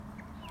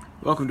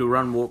Welcome to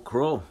Run, Walk,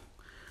 Crawl.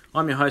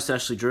 I'm your host,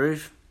 Ashley Drew.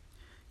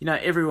 You know,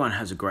 everyone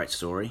has a great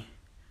story,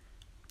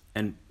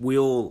 and we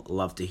all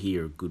love to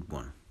hear a good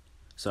one.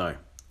 So,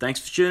 thanks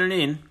for tuning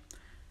in.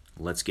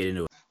 Let's get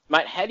into it.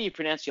 Mate, how do you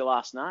pronounce your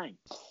last name?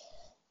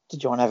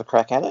 Did you want to have a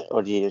crack at it,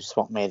 or do you just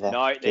want me to?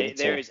 No,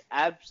 there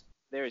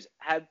is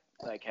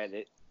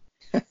okay.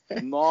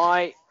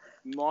 My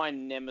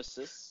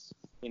nemesis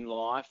in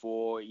life,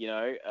 or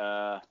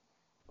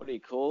what do you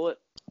call it?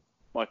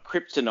 My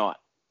kryptonite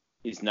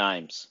is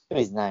names.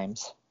 His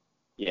names.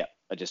 Yeah,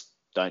 I just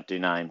don't do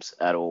names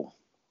at all.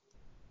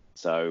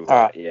 So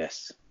right.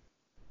 Yes.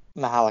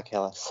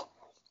 Mahalakelis.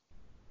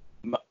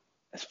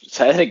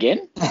 Say that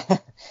again.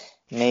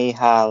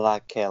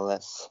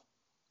 Mahalakelis.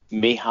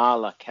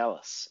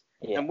 Mahalakelis.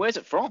 Yeah. And where's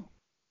it from?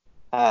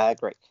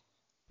 Greek.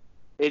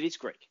 It is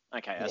Greek.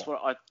 Okay, that's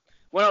what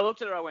when I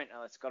looked at it, I went,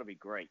 oh, it's got to be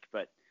Greek.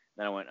 But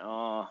then I went,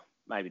 oh,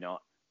 maybe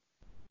not.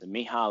 The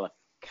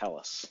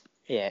Mahalakelis.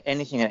 Yeah,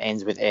 anything that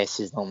ends with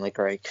S is normally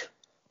Greek.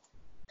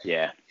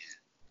 Yeah.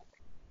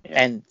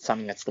 And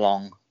something that's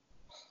long.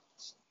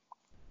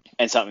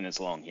 And something that's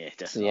long, yeah,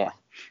 definitely.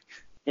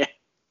 Yeah.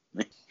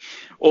 Yeah.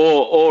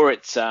 or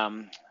it's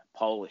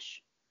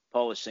Polish.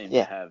 Polish seem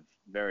to have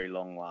very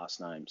long last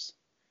names.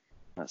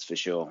 That's for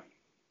sure.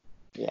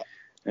 Yeah.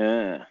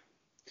 Yeah.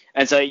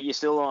 And so you're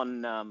still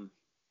on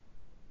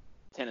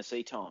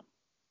Tennessee time?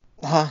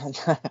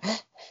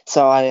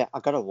 So I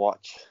got a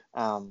watch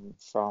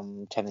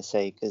from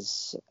Tennessee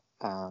because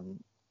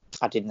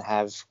I didn't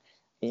have.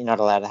 You're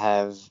not allowed to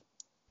have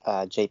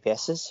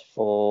GPSs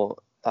for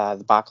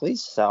the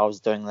Barclays, so I was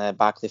doing the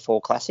Barclay 4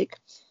 Classic,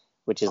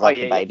 which is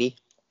the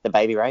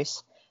baby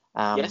race.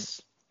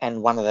 Yes.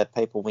 And one of the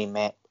people we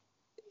met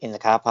in the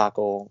car park,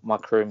 or my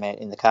crew met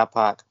in the car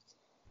park,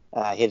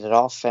 hit it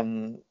off,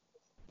 and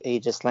he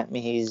just lent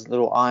me his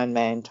little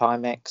Ironman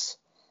Timex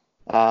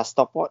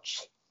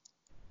stopwatch.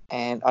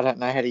 And I don't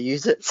know how to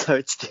use it, so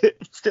it's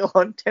still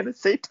on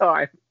Tennessee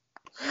time.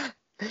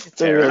 It's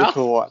a really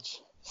cool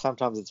watch.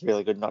 Sometimes it's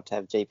really good not to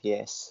have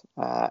GPS.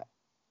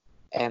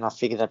 And I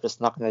figured I'm just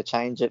not going to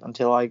change it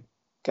until I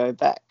go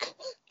back.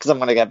 Because I'm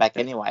going to go back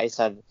anyway,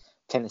 so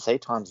Tennessee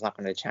time's not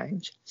going to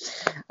change.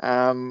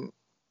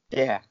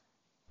 Yeah.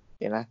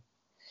 You know,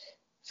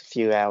 it's a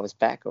few hours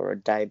back or a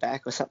day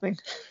back or something.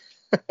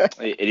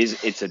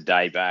 It's a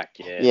day back,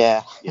 yeah.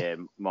 Yeah. Yeah,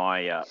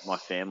 my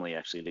family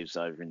actually lives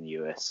over in the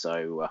US,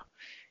 so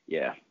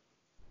yeah,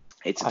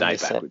 it's a day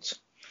backwards.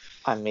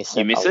 I miss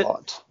it a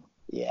lot.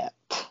 Yeah.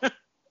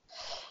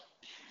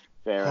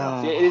 Fair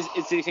enough. Yeah,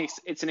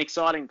 it's an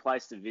exciting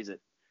place to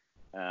visit,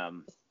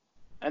 and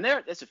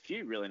there's a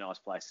few really nice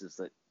places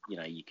that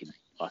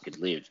I could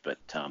live, but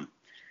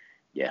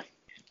yeah,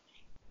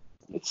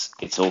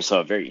 it's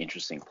also a very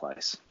interesting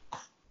place,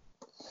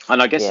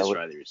 and I guess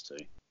Australia is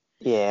too.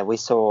 Yeah, we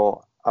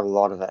saw a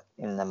lot of it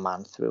in the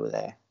month we were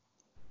there.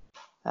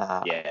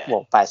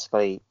 Well,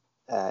 basically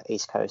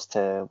East Coast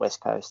to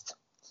West Coast.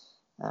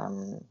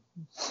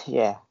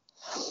 Yeah,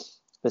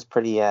 it was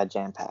pretty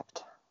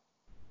jam-packed.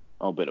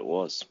 I'll bet it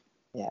was.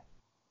 Yeah.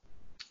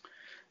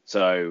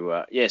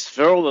 So, yes,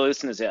 for all the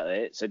listeners out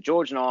there, so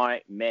George and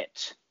I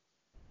met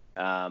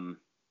in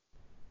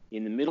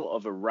the middle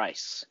of a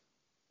race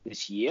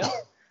this year.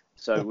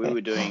 So we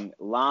were doing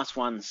last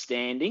one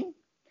standing,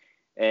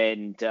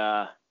 and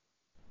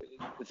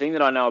the thing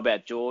that I know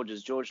about George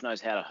is George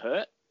knows how to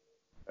hurt,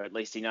 or at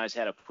least he knows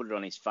how to put it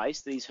on his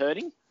face that he's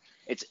hurting.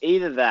 It's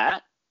either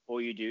that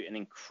or you do an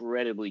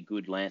incredibly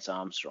good Lance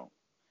Armstrong.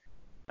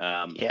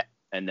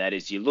 And that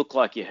is you look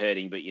like you're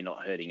hurting, but you're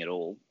not hurting at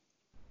all.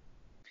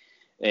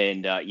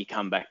 And you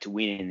come back to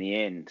win in the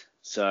end.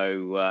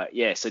 So,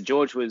 so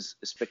George was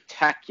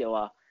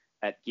spectacular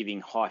at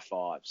giving high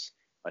fives.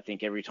 I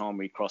think every time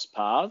we crossed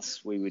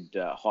paths, we would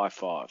high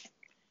five,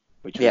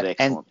 which was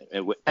excellent.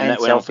 And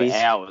that went on for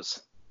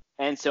hours.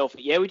 And selfie.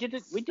 Yeah, we did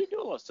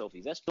do a lot of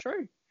selfies. That's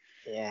true.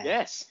 Yeah.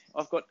 Yes,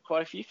 I've got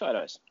quite a few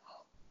photos.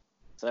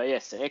 So,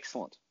 yes,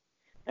 excellent.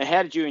 And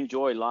how did you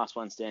enjoy Last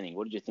One Standing?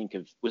 What did you think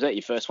of? Was that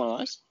your first one of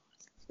those?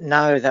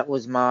 No, that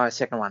was my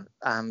second one.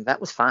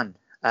 That was fun.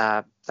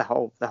 The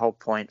whole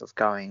point of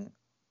going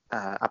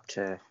up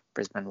to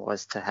Brisbane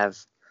was to have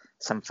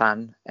some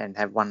fun and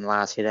have one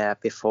last hit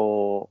out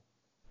before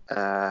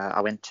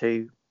I went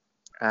to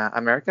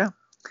America.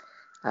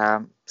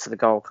 So the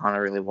goal kind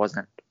of really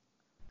wasn't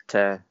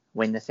to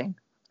win the thing.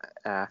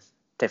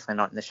 Definitely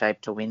not in the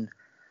shape to win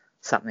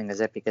something as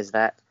epic as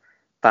that.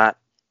 But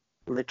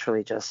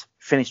literally just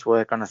finished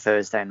work on a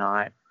Thursday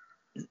night,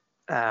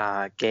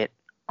 get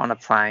on a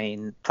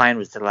plane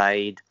was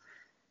delayed,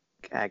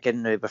 get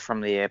an Uber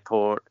from the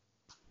airport,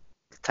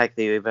 take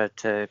the Uber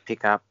to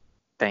pick up,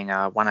 being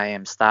a 1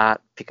 a.m.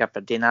 start, pick up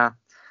a dinner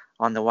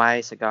on the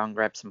way, so go and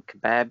grab some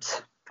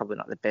kebabs. Probably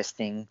not the best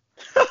thing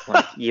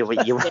you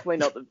definitely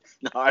not the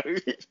no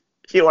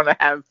you want to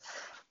have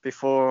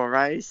before a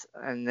race,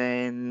 and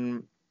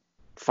then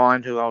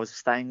find who I was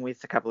staying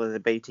with, a couple of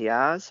the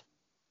BTRs,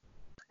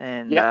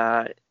 and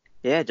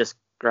just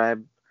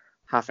grab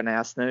half an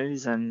hour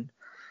snooze and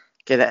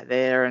get out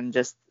there, and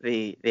just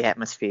the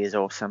atmosphere is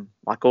awesome.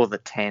 Like all the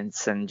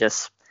tents and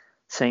just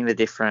seeing the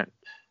different,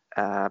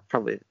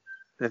 probably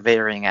the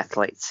varying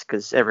athletes,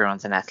 because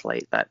everyone's an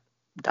athlete that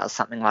does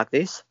something like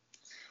this.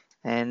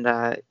 And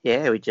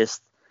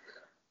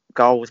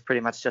goal was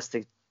pretty much just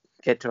to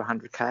get to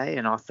 100k,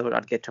 and I thought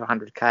I'd get to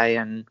 100k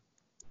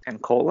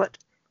and call it,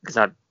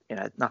 because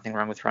nothing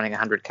wrong with running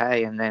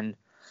 100k and then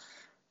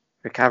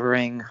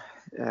recovering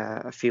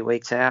a few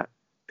weeks out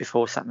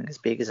before something as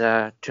big as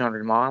a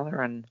 200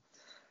 miler. And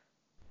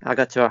I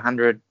got to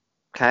 100k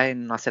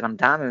and I said I'm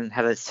done, and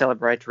had a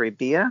celebratory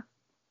beer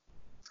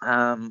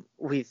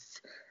with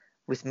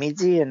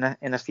Midzi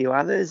and a few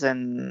others,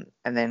 and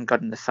then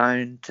got on the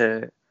phone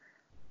to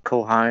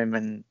call home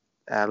and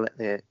let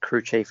the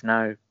crew chief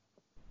know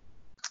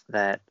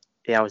that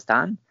I was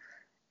done.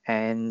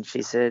 And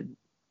she said,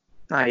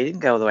 no, you didn't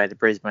go all the way to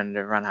Brisbane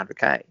to run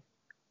 100k.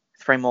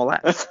 3 more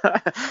laps.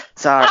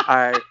 So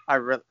I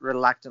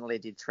reluctantly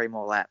did 3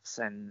 more laps,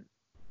 and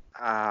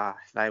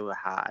they were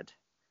hard.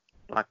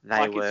 Like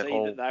they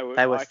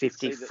were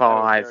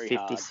 55,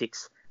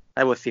 56.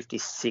 They were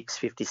 56,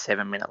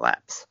 57 minute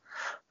laps.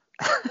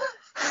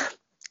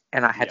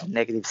 And I had to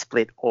negative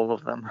split all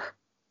of them.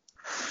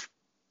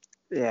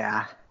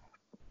 Yeah.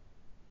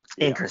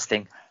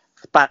 Interesting.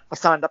 But I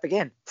signed up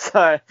again.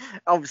 So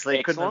obviously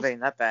it couldn't have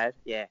been that bad.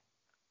 Yeah.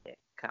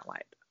 Can't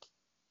wait.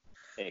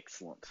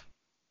 Excellent.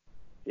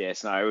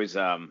 Yes, no, it was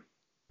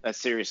that's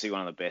seriously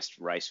one of the best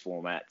race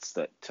formats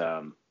that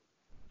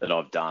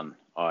I've done.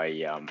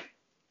 I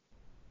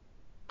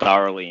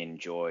thoroughly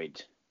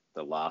enjoyed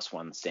the last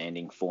one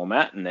standing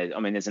format, and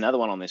there's another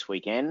one on this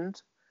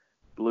weekend,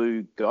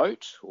 Blue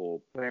Goat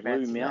or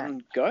Whereabouts Blue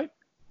Mountain Goat.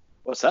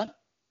 What's that?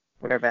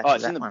 Whereabouts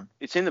is that one?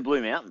 It's in the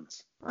Blue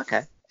Mountains.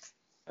 Okay.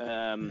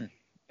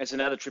 It's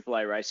another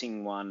AAA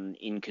racing one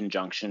in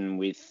conjunction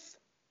with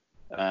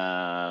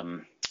a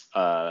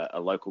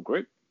local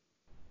group.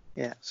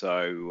 Yeah.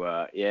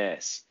 So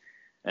yes,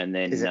 and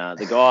then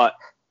the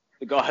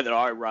guy that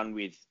I run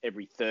with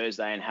every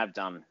Thursday and have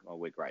done. Well,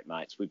 we're great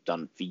mates. We've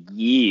done for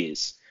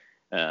years.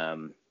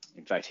 In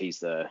fact, he's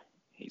the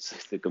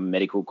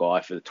medical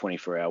guy for the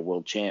 24-hour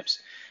world champs.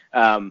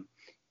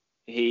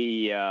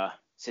 He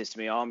says to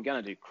me, "Oh, I'm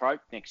going to do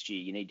Croak next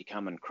year. You need to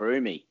come and crew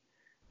me."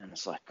 And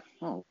it's like,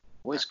 "Oh,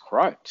 where's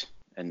Croaked?"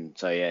 And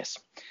so yes,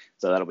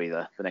 so that'll be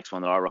the next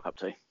one that I rock up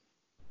to.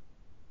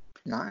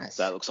 Nice.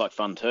 So it looks like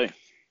fun too.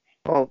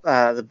 Well,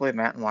 the Blue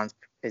Mountain one,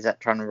 is that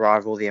trying to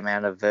rival the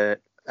amount of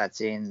vert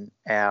that's in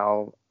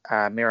our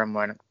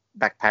Mirror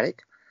back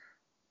paddock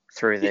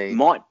through the... It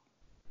might.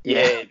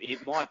 Yeah,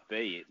 it might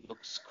be. It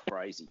looks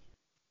crazy.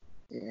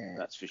 Yeah.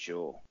 That's for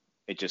sure.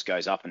 It just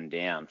goes up and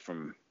down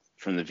from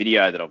the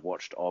video that I've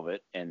watched of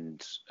it,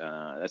 and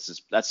that's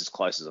as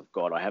close as I've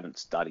got. I haven't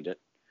studied it.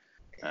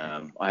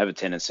 I have a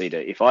tendency to,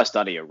 if I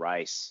study a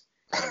race,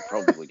 I'm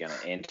probably going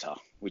to enter,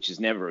 which is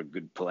never a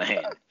good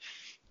plan.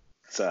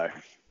 So...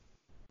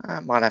 I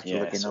might have to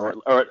look into it.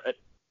 Or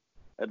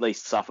at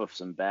least suffer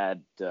some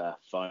bad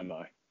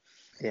FOMO.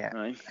 Yeah.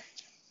 Right?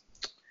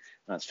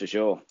 That's for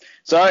sure.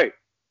 So,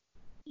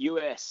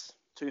 US,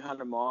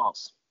 200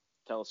 miles.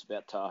 Tell us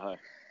about Tahoe.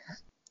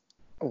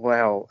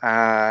 Well,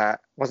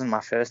 wasn't my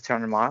first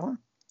 200 miler,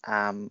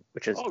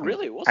 which is... Oh,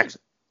 really? It wasn't?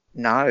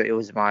 No, it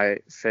was my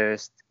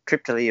first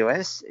trip to the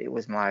US. It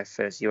was my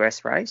first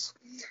US race.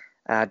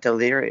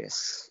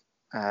 Delirious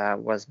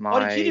was my...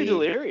 Oh, did you do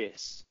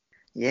Delirious?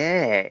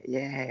 Yeah.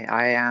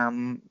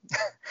 I'm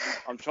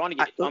trying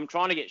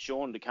to get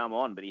Sean to come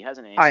on, but he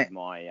hasn't answered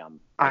my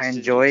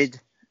messages.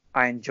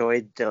 I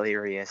enjoyed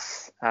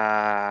Delirious.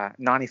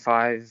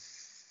 95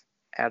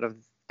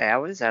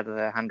 hours out of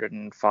the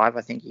 105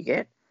 I think you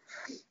get.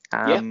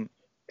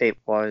 There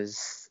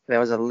was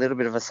a little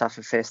bit of a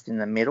sufferfest in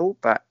the middle,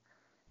 but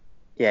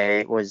yeah,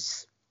 it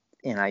was,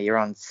 you're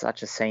on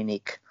such a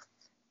scenic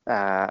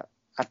a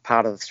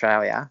part of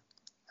Australia,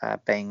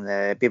 being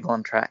the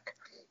Bibbulun track.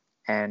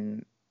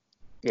 And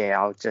yeah,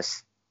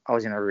 I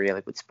was in a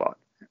really good spot.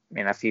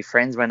 A few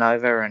friends went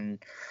over, and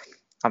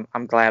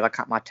I'm glad I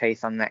cut my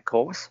teeth on that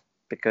course,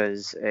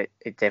 because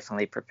it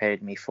definitely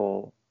prepared me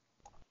for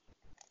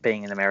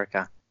being in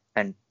America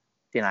and,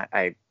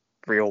 a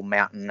real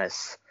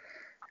mountainous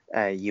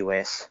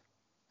US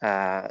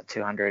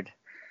 200.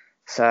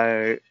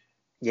 So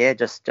yeah,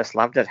 just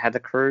loved it. Had the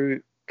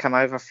crew come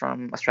over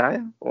from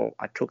Australia, or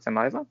I took them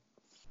over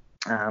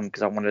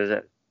because I wanted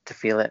it to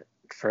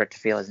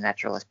feel as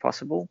natural as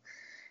possible.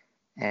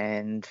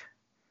 And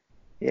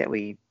yeah,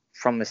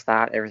 from the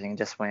start, everything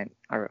just went,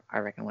 I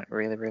reckon, went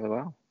really, really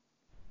well.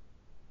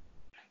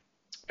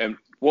 And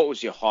what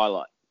was your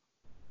highlight?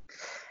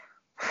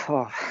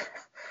 Oh,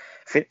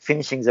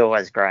 finishing's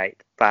always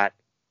great, but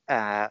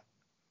the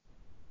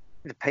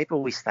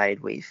people we stayed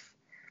with,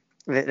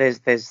 there's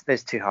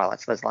 2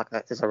 highlights.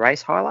 There's a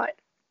race highlight.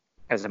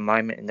 There's a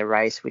moment in the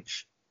race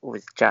which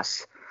was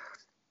just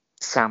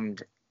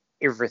summed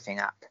everything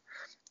up.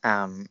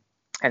 And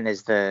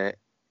there's the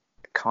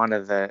kind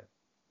of the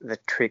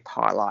trip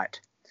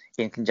highlight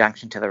in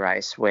conjunction to the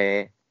race,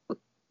 where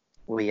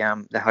we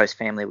the host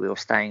family we were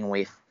staying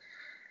with,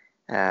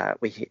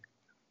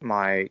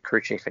 my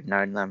crew chief had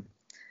known them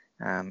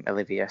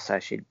Olivia, so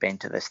she'd been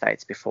to the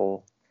States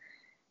before,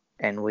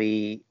 and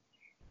we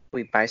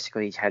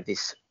basically had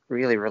this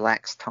really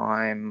relaxed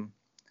time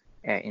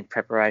in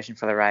preparation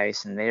for the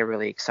race, and they're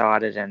really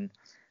excited, and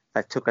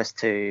they took us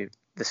to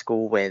the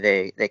school where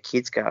their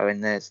kids go,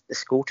 and the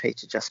school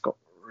teacher just got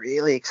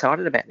really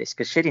excited about this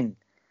because she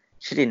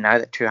didn't know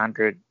that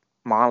 200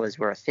 milers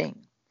were a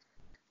thing.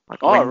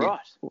 Like,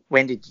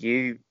 when did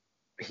you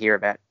hear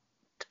about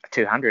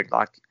 200?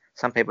 Like,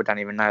 some people don't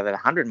even know that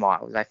 100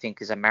 miles they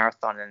think is a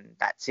marathon and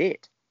that's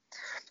it.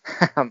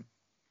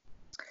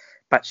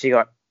 But she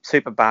got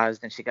super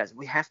buzzed and she goes,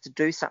 we have to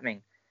do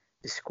something.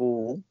 The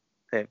school,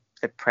 the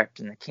prep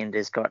and the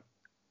kinders got,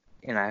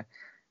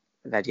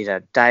 they did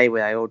a day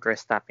where they all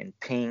dressed up in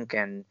pink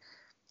and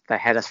they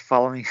had us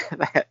following,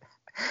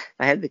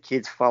 they had the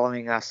kids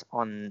following us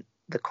on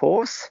the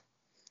course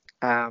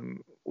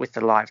with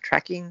the live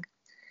tracking.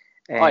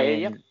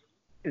 And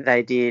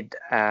they did,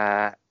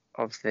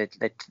 obviously,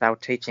 they were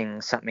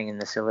teaching something in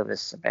the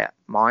syllabus about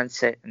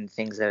mindset and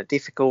things that are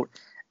difficult,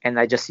 and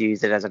they just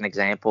used it as an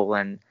example,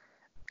 and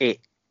it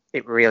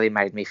really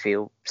made me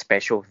feel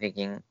special,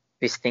 thinking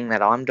this thing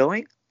that I'm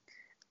doing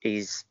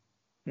is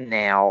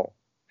now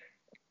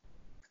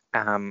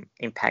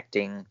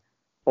impacting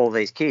all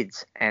these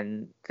kids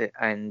and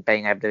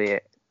being able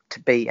to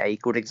be a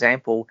good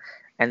example.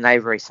 And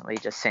they've recently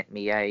just sent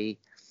me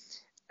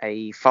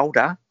a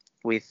folder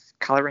with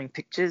colouring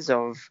pictures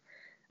of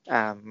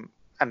a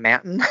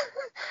mountain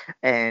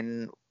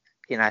and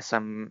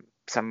some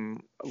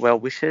well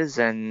wishes,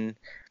 and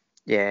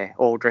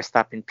all dressed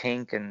up in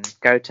pink, and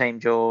go Team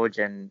George.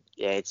 And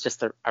it's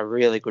just a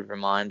really good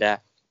reminder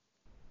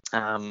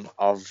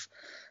of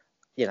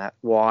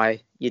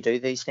why you do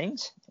these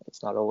things.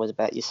 It's not always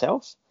about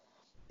yourself.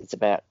 It's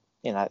about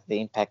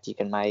the impact you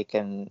can make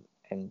and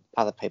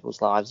other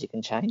people's lives you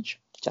can change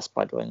just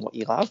by doing what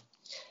you love.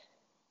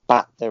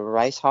 But the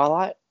race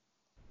highlight,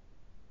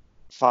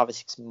 5 or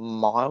 6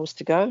 miles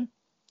to go.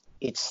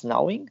 It's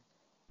snowing.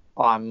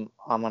 I'm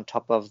on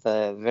top of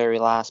the very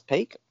last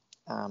peak,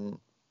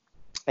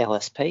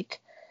 Ellis Peak.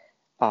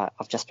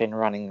 I've just been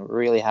running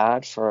really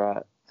hard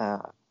for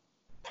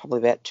probably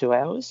about 2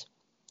 hours,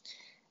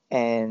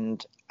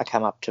 and I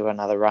come up to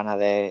another runner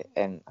there,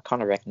 and I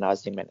kind of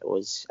recognised him, and it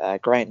was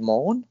Grant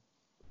Morn.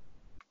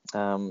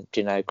 Do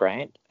you know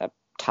Grant? A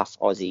tough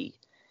Aussie.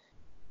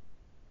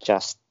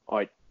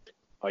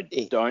 I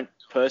don't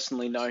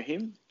personally know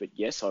him, but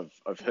yes,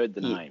 I've heard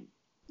the name.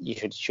 You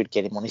should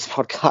get him on his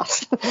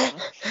podcast.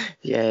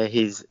 Yeah,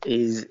 he's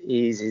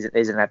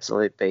an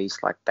absolute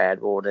beast, like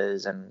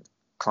Badwaters, and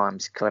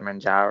climbs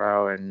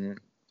Kilimanjaro, and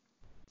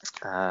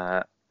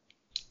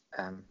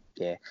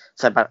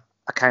So, but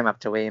I came up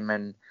to him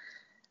and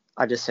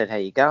I just said, "How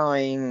you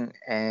going?"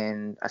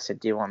 And I said,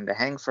 "Do you want me to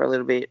hang for a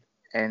little bit?"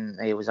 And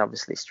he was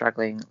obviously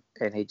struggling,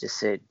 and he just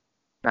said,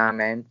 "Nah,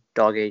 man,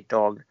 dog eat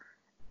dog."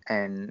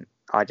 And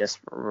I just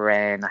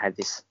ran. I had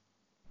this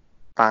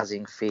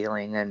buzzing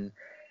feeling and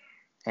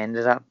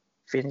ended up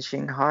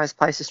finishing highest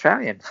place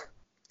Australian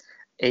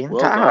in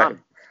Well Tahoe.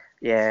 done.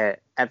 Yeah,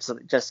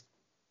 absolutely. Just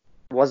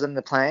wasn't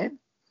the plan.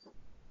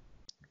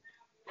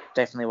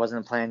 Definitely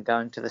wasn't the plan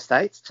going to the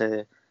States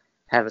to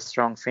have a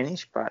strong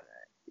finish, but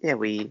yeah,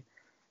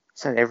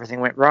 so everything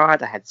went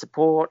right. I had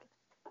support.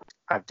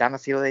 I've done a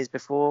few of these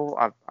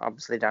before. I've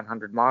obviously done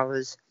 100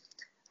 milers,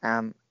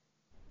 and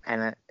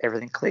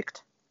everything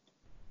clicked.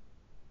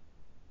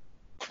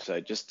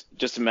 So just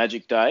a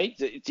magic day.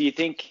 Do you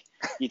think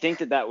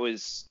that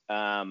was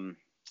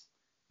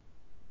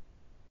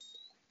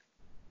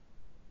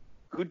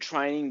good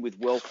training with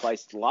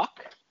well-placed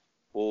luck,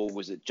 or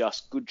was it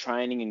just good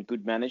training and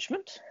good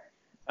management,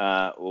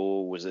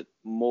 or was it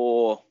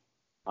more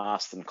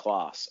arse than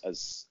class,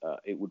 as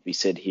it would be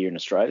said here in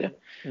Australia?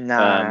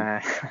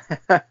 No.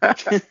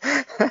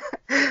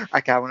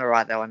 Okay, I want to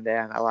write that one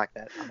down. I like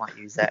that. I might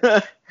use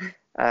that.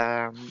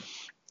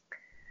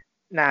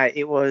 No,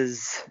 it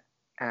was,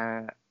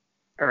 I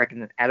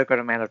reckon, an adequate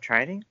amount of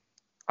training.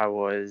 I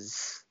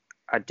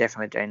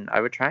definitely didn't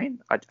overtrain.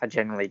 I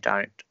generally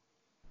don't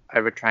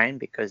overtrain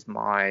because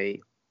my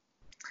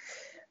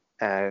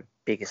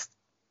biggest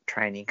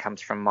training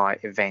comes from my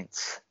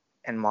events,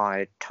 and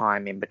my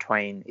time in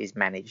between is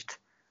managed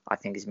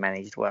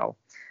well.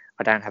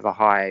 I don't have a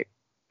high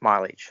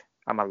mileage.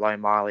 I'm a low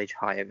mileage,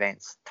 high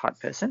events type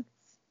person.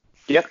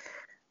 Yep.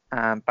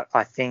 But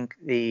I think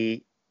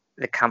the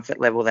comfort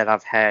level that I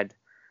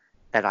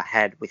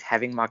had with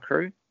having my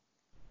crew,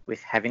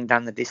 with having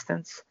done the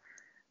distance,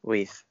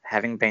 with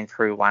having been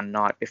through one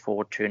night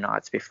before, 2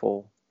 nights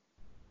before,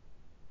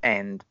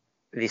 and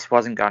this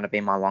wasn't going to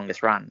be my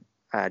longest run.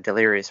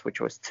 Delirious, which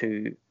was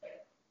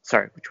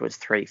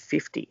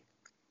 350,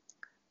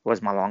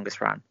 was my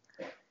longest run.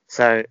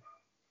 So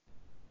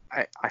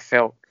I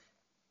felt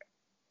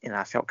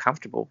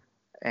comfortable,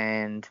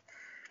 and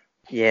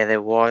there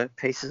were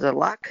pieces of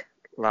luck,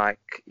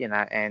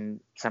 and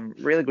some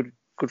really good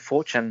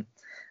fortune.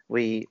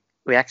 We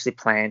actually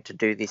planned to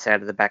do this out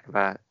of the back of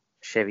a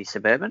Chevy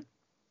Suburban,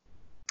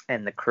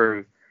 and the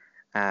crew,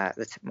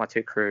 my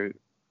 2 crew,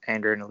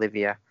 Andrew and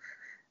Olivia,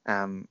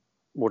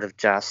 would have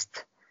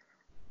just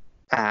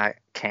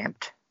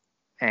camped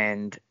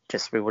and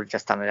we would have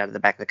just done it out of the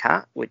back of the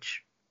car,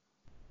 which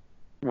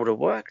would have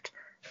worked.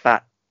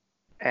 But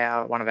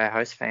one of our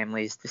host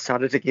families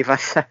decided to give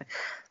us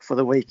for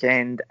the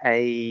weekend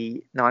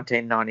a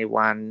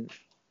 1991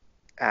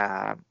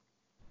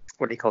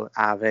 what do you call it,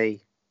 RV,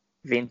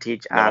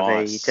 vintage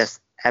Nice. RV,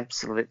 just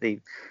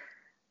absolutely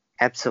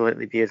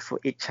beautiful.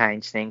 It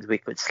changed things. We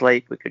could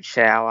sleep, we could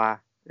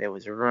shower, there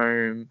was a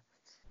room,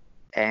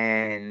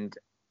 and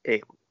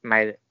it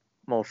made it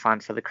more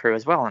fun for the crew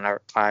as well. And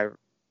I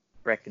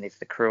reckon if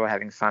the crew are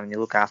having fun and you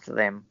look after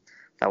them,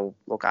 they'll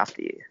look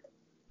after you.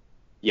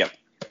 Yep.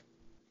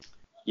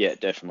 Yeah,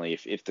 definitely.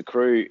 If the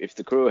crew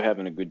are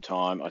having a good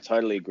time, I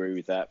totally agree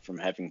with that. From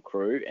having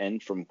crew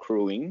and from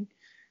crewing,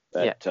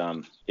 that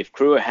if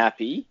crew are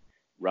happy,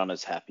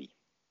 runners happy.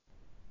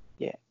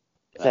 Yeah,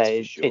 that's so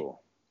for sure.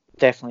 It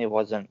definitely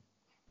wasn't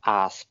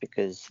us,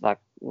 because like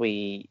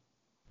we've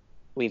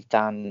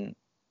done,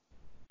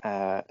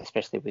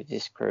 especially with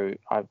this crew,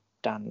 I've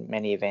done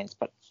many events,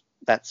 but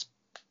that's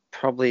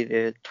probably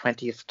the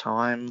 20th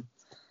time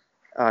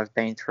I've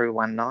been through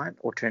one night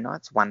and 2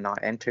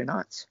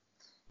 nights,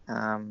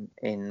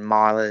 in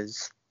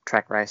milers,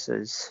 track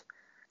races.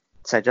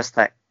 So just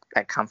that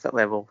comfort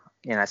level,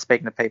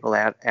 speaking to people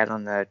out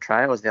on the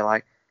trails, they're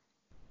like,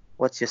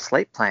 what's your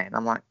sleep plan?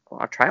 I'm like,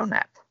 well, I trail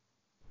nap.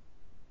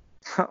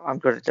 I'm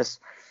good at just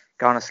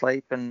going to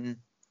sleep, and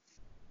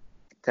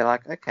they're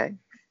like, okay,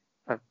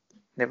 I've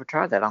never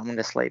tried that. I'm going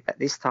to sleep at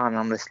this time, and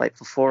I'm going to sleep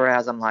for 4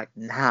 hours. I'm like,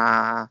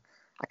 nah,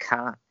 I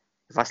can't.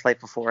 If I sleep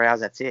for 4 hours,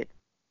 that's it.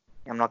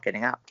 I'm not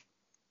getting up.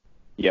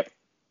 Yep.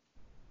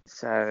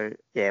 So,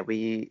 yeah,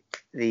 the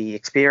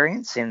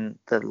experience in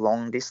the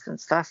long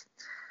distance stuff,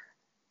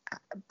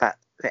 but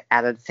the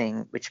added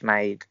thing which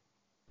made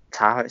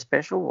Tahoe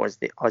special was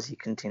the Aussie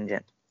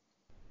contingent.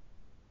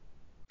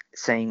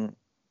 Seeing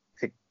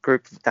the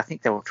group, I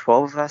think there were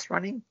 12 of us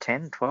running,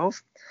 10,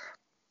 12,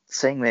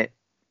 seeing the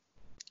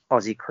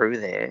Aussie crew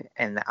there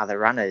and the other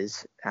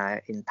runners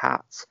in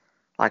parts,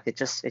 like it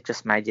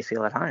just made you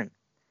feel at home.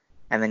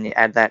 And then you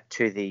add that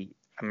to the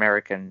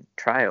American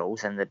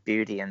trails and the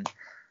beauty and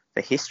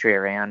the history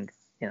around,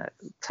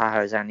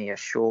 Tahoe's only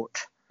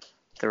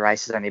the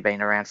race has only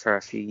been around for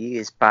a few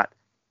years, but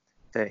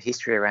the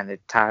history around the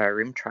Tahoe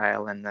Rim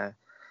Trail and the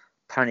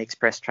Pony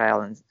Express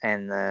Trail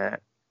and the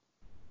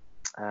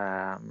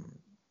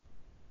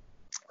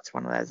what's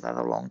one of those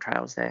other long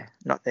trails there?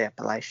 Not the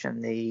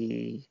Appalachian,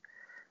 the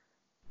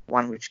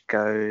one which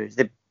goes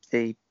the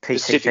PCT.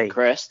 Pacific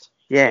Crest.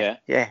 Yeah.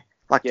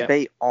 Like Yeah. to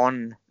be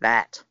on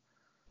that,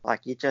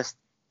 like you just,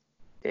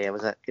 it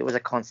was a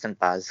constant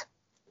buzz.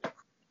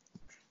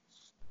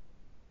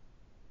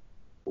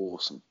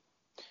 Awesome.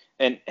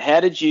 And how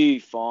did you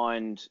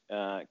find,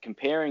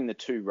 comparing the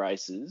two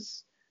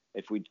races,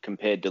 if we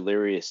compared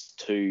Delirious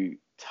to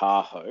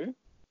Tahoe,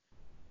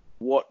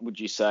 what would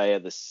you say are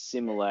the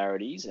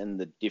similarities and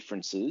the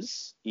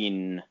differences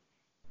in,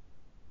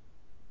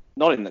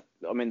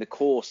 the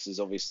course is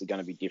obviously going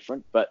to be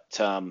different, but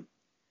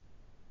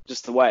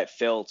just the way it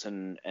felt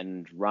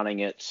and running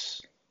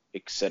it,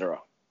 etc.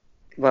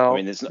 Well,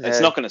 it's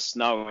not going to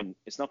snow in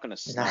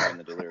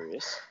the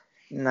Delirious.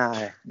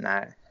 No.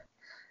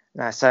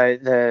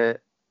 So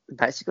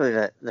basically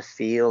the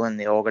feel and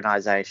the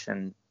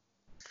organisation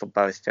for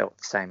both felt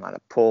the same.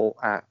 Like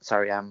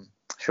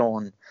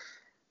Sean,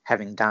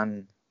 having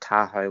done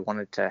Tahoe,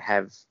 wanted to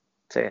have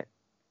to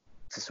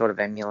sort of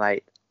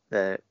emulate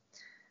the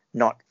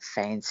not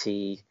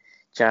fancy,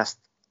 just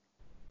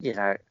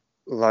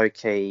low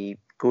key,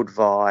 good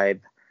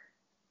vibe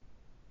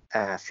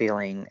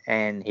feeling,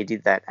 and he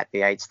did that at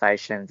the aid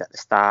stations at the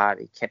start.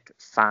 He kept it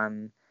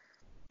fun.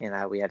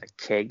 We had a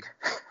keg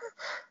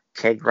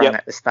run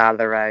at the start of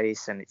the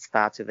race, and it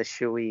starts with a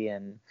shoey,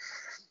 and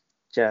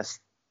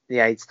just the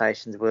aid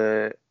stations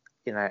were,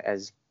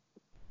 as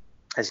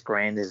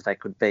grand as they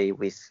could be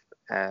with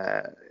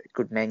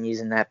good menus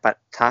and that. But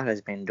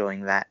Tahoe's been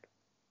doing that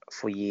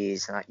for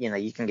years, and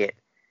you can get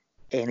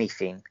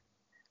anything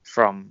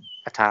from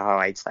a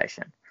Tahoe aid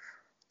station.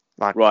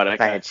 Like, right,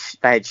 okay.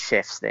 They had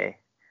chefs there.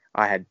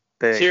 I had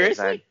burgers.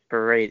 Seriously? I had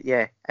burritos.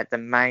 Yeah, at the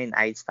main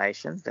aid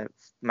stations, the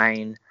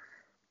main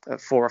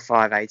 4 or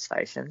 5 aid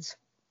stations,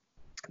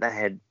 they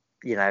had,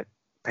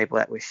 people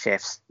that were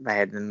chefs. They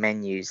had the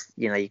menus.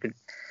 You'd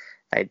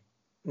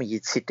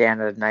sit down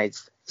in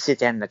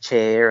a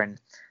chair, and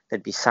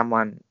there'd be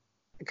someone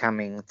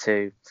coming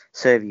to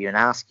serve you and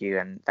ask you,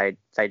 and they'd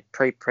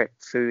pre-prep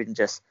food and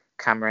just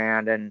come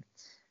around and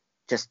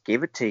just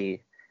give it to you.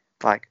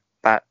 But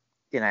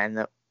and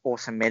the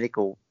awesome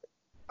medical,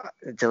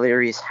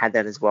 Delirious had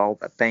that as well,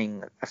 but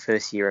being a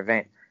first year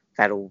event,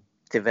 that'll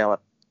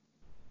develop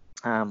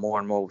more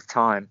and more with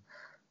time.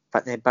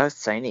 But they're both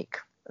scenic.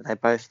 They're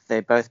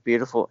both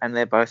beautiful, and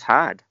they're both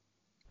hard.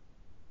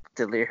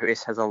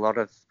 Delirious has a lot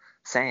of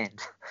sand,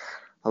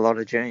 a lot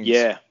of dunes.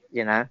 Yeah.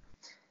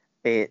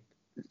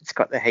 It's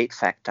got the heat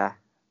factor.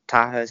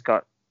 Tahoe's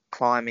got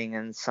climbing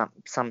and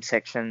some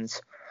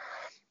sections.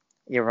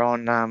 You're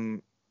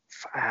on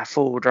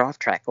four-wheel drive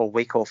track, or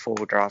we call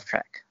four-wheel drive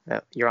track.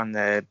 You're on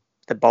the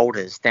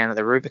boulders down at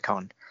the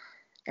Rubicon,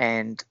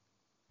 and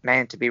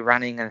man, to be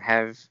running and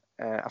have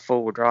a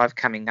four-wheel drive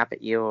coming up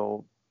at you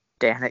or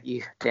down at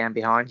you, down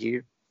behind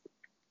you,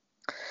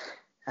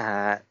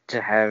 to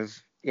have,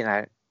 you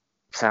know,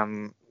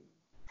 some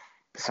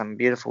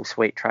beautiful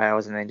sweet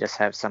trails and then just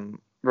have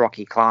some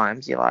rocky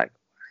climbs, you're like,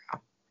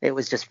 wow. It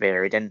was just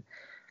varied.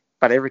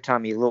 But every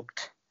time you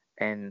looked,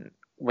 and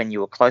when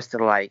you were close to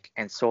the lake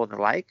and saw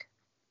the lake,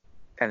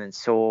 and then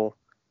saw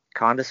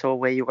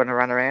where you were going to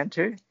run around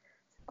to,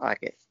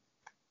 like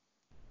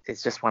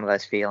it's just one of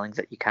those feelings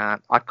that you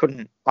can't. I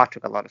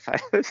took a lot of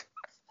photos.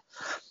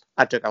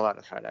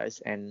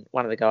 And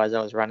one of the guys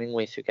I was running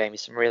with, who gave me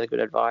some really good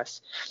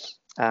advice,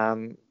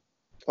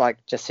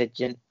 just said,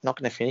 you're not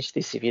going to finish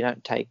this if you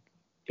don't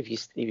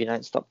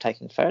stop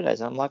taking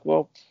photos. And I'm like,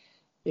 well,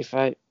 if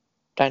I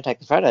don't take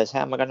the photos,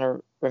 how am I going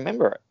to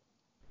remember it?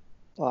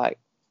 Like,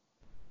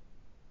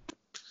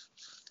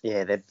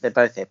 yeah, they're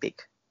both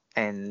epic,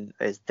 and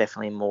there's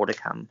definitely more to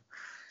come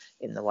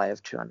in the way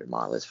of 200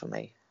 milers for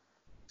me.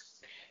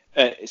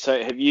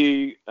 So have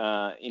you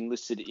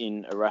enlisted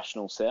in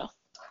Irrational South?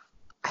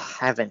 I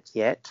haven't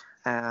yet.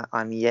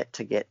 I'm yet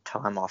to get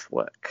time off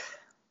work.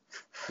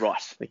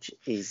 Right. Which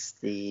is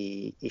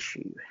the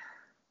issue.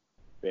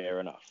 Fair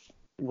enough.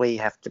 We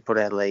have to put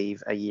our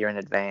leave a year in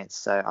advance,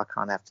 so I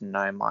kind of have to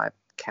know my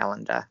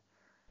calendar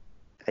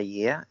a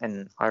year,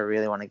 and I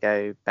really want to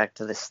go back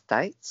to the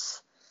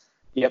States.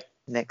 Yep.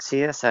 Next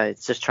year, so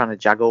it's just trying to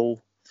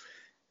juggle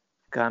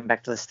going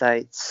back to the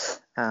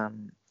States. I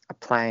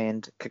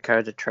planned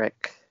Kokoda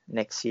Trek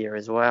next year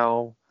as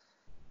well.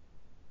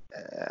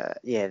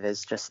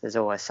 There's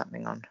always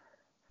something on.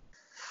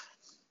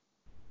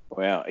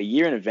 Wow, a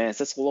year in advance,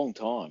 that's a long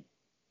time.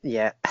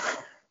 Yeah.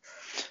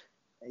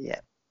 Yeah.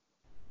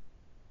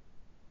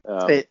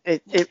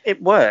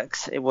 It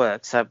works. It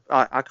works. So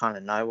I kind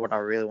of know what I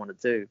really want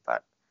to do,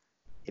 but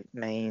it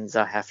means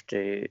I have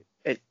to,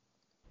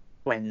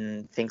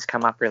 when things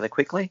come up really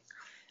quickly,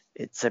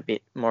 it's a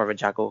bit more of a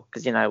juggle,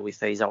 because, you know, with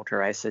these ultra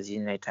races,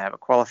 you need to have a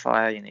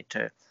qualifier, you need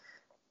to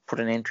put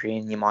an entry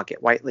in, you might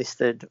get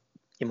waitlisted,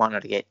 you might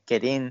not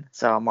get in,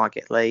 so I might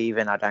get leave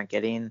and I don't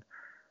get in,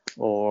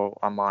 or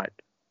I might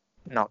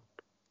not,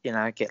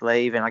 get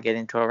leave and I get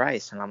into a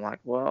race, and I'm like,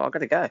 well, I've got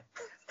to go.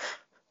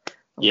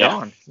 I'm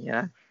gone,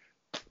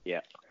 Yeah,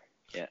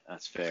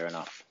 that's fair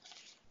enough.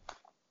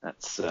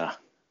 That's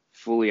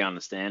fully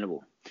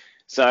understandable.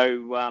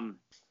 So,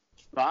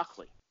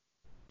 Barkley.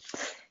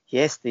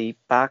 Yes, the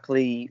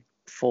Barkley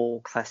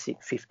Fall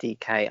Classic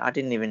 50K. I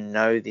didn't even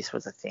know this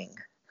was a thing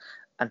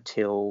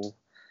until,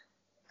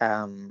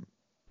 it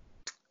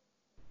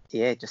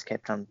just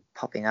kept on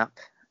popping up,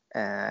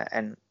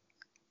 and,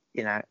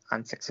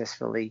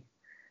 unsuccessfully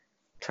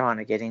trying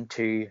to get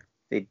into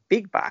the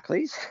big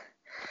Barkleys.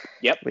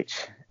 Yep.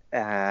 Which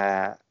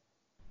I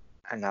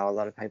know a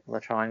lot of people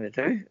are trying to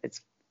do. It's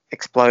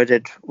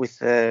exploded with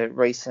the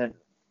recent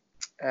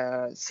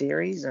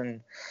series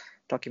and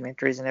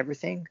documentaries and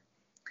everything.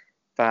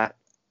 But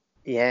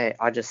yeah,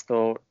 I just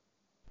thought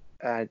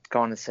I'd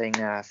gone and seen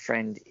a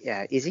friend,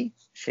 Izzy.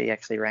 She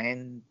actually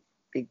ran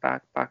big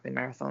Barkley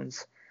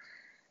marathons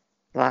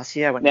last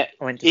year. I went to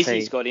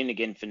Izzy's see. got in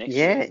again for next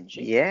year, hasn't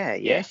she?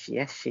 Yes, she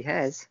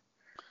has.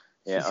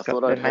 Yeah, She's I got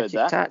thought the I'd heard magic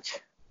that. touch.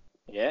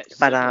 Yeah, she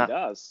certainly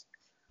does.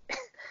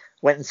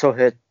 Went and saw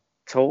her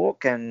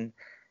talk, and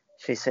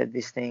she said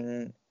this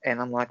thing,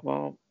 and I'm like,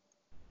 well,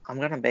 I'm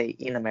going to be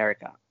in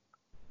America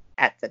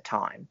at the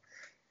time.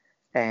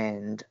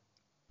 And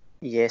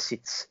yes,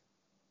 it's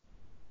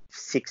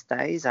 6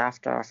 days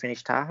after I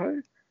finish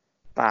Tahoe,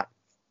 but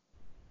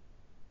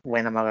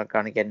when am I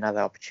going to get another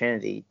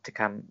opportunity to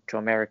come to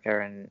America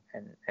and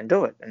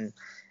do it? And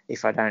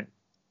if I don't,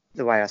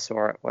 the way I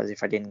saw it was,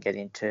 if I didn't get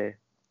into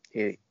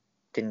the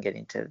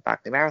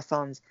Barkley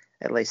Marathons,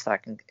 at least I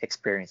can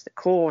experience the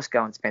course,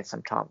 go and spend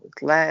some time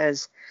with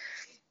Laz,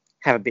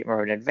 have a bit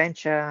more of an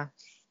adventure.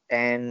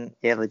 And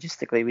yeah,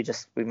 logistically,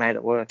 we made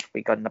it work.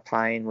 We got in a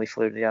plane, we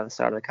flew to the other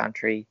side of the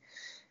country,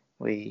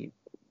 we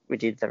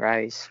did the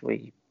race.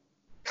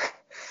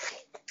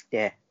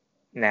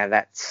 Now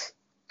that's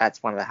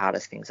one of the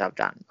hardest things I've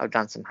done. I've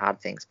done some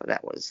hard things, but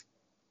that was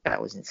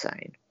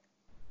insane.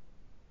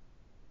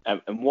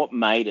 And what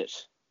made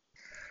it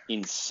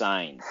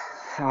insane?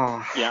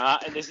 Oh.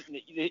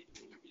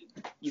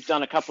 You've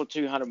done a couple of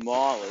 200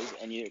 milers,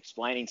 and you're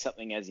explaining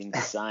something as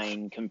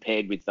insane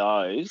compared with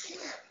those.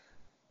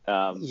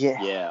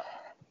 Yeah.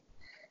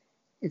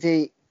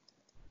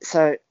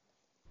 So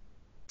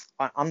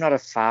I'm not a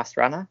fast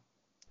runner.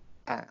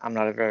 I'm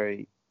not a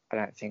very, I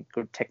don't think,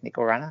 good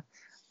technical runner.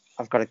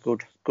 I've got a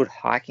good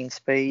hiking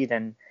speed,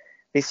 and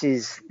this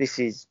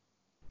is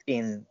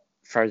in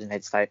Frozen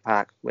Head State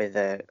Park, where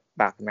the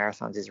Barkley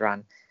Marathons is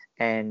run,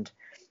 and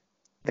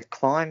the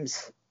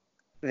climbs,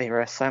 there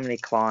are so many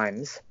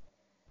climbs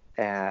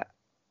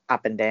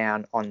up and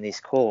down on this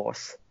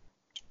course.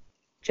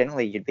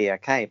 Generally you'd be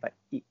okay, but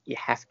you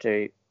have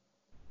to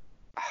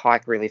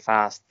hike really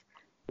fast,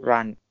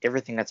 run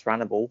everything that's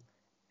runnable,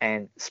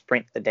 and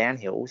sprint the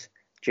downhills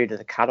due to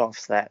the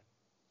cutoffs that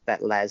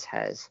Laz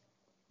has.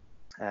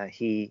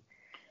 He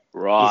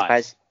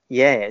Right.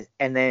 is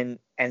and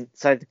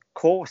so the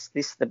course,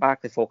 the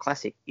Barclay 4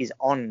 Classic, is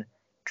on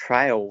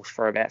trails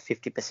for about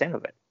 50%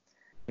 of it,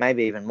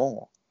 maybe even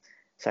more.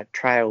 So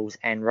trails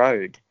and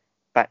road,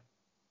 but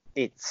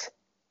it's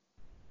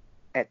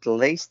at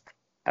least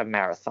a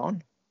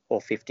marathon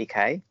or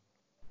 50k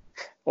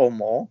or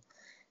more.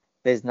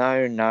 There's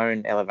no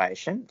known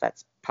elevation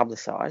that's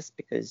publicised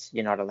because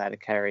you're not allowed to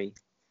carry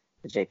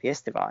the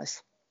GPS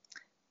device.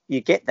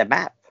 You get the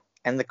map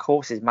and the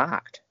course is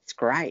marked. It's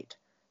great.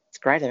 It's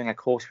great having a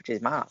course which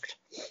is marked.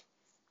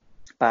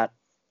 But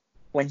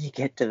when you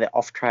get to the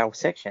off-trail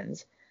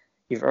sections,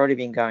 you've already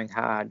been going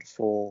hard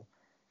for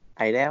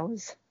 8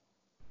 hours,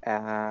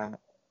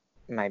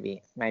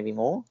 maybe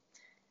more,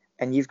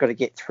 and you've got to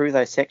get through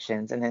those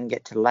sections and then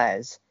get to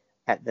Laz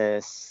at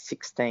the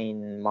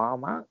 16-mile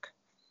mark.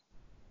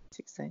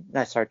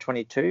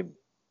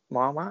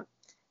 22-mile mark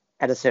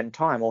at a certain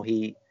time, or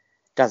he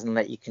doesn't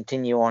let you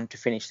continue on to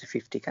finish the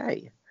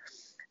 50k.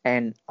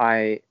 And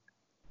I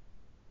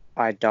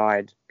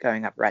died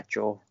going up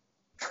Ratjaw.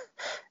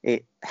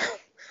 It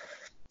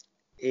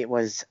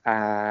was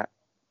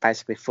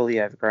basically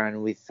fully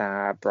overgrown with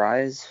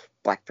briars,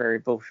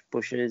 blackberry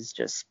bushes,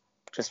 just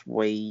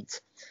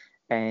weeds,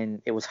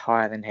 and it was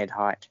higher than head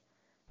height.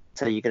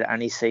 So you could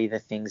only see the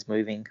things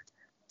moving,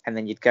 and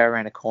then you'd go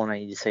around a corner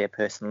and you'd see a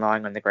person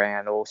lying on the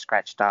ground all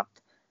scratched up,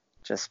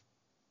 just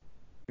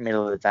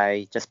middle of the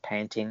day, just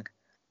panting,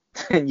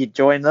 and you'd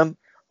join them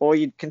or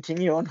you'd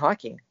continue on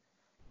hiking.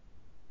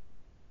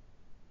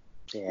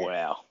 Yeah.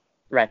 Wow.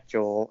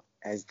 Ratjaw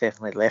has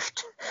definitely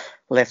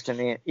left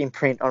an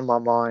imprint on my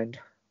mind.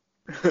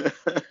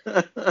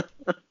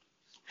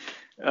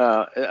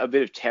 A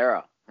bit of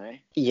terror, eh?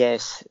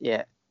 Yes,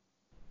 yeah.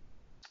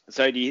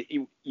 So do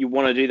you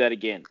want to do that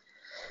again?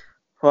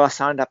 Well, I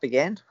signed up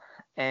again,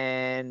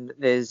 and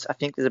I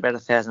think there's about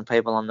 1,000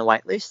 people on the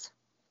wait list.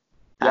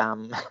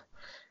 Yep.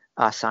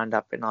 I signed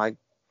up and I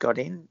got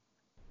in,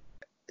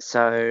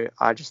 so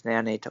I just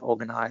now need to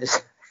organise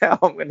how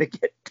I'm going to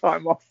get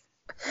time off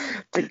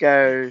to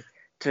go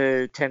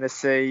to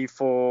Tennessee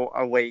for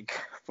a week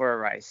for a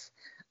race.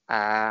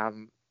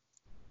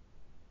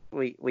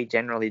 We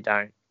generally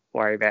don't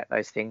worry about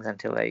those things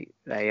until they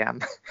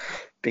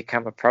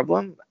become a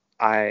problem.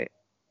 As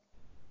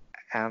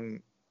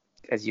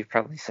you've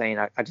probably seen,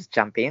 I just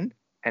jump in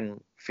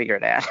and figure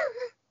it out.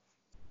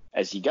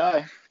 As you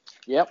go.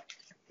 Yep.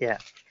 Yeah.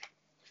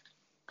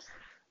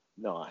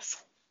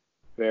 Nice.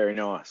 Very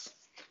nice.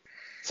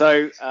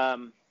 So,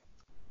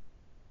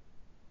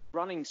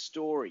 running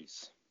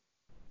stories.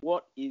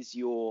 What is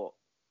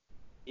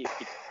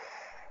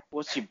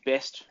what's your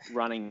best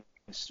running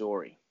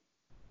story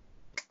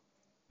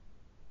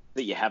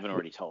that you haven't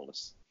already told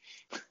us?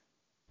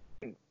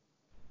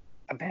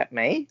 About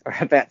me or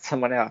about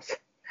someone else?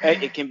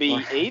 It can be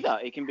either.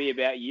 It can be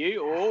about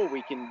you, or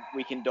we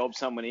can dob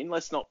someone in.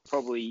 Let's not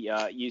probably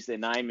use their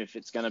name if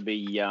it's going to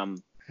be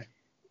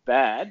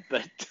bad,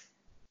 but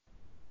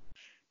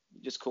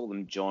just call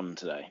them John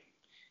today.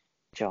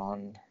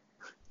 John.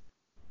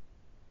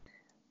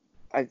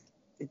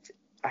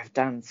 I've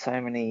done so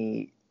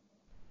many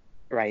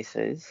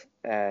races,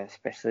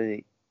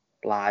 especially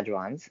large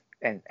ones,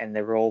 and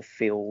they're all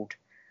filled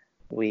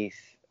with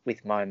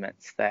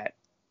moments that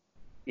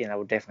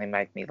will definitely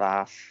make me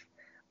laugh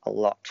a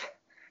lot.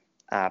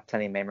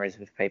 Plenty of memories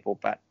with people,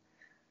 but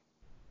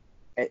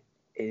it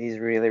is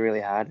really,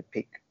 really hard to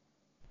pick.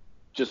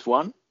 Just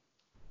one?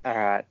 All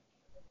right.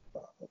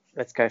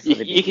 Let's go for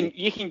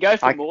you can go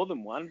for more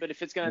than one, but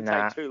if it's going to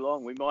take too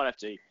long, we might have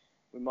to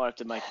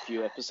make a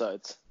few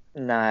episodes.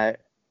 No.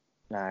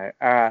 All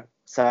right.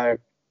 So,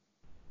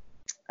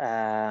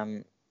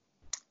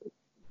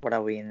 what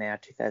are we in now?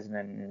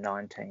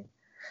 2019.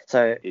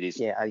 So it is.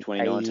 Yeah,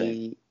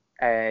 2019.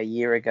 A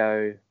year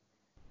ago,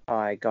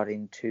 I got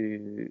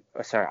into.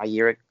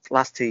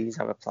 Last 2 years,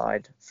 I've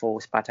applied for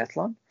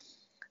Spartathlon.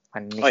 I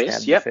missed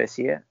out in the first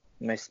year.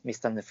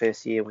 Missed on the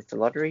first year with the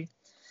lottery.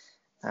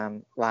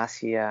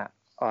 Last year,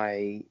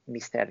 I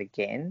missed out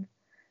again.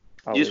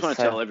 You just want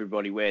to tell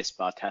everybody where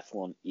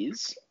Spartathlon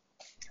is?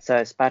 So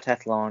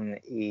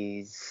Spartathlon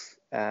is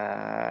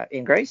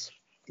in Greece.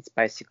 It's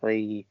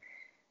basically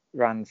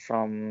run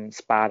from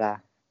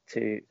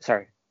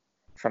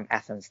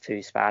Athens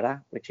to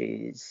Sparta, which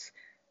is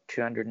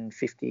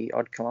 250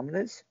 odd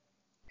kilometers,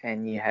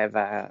 and you have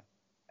a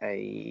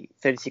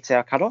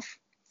 36-hour cutoff.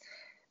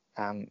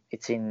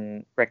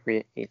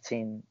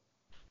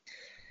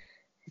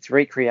 It's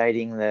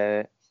recreating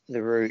the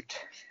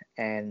route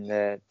and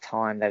the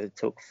time that it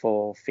took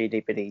for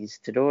Pheidippides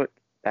to do it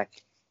back,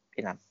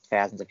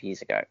 thousands of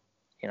years ago.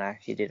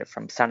 He did it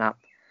from sunup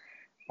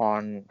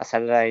on a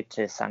Saturday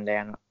to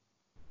sundown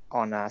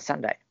on a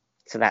Sunday.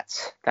 So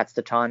that's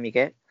the time you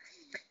get,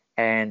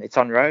 and it's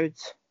on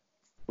roads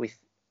with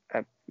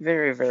a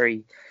very,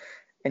 very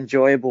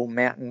enjoyable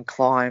mountain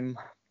climb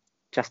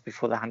just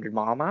before the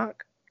 100-mile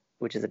mark,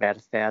 which is about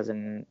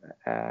 1,000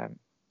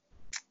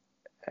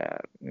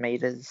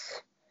 meters.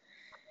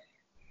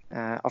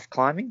 of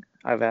climbing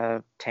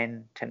over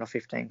 10 or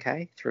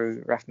 15k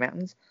through rough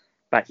mountains,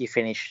 but you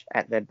finish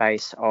at the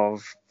base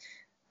of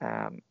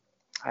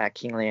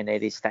King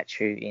Leonidas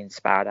statue in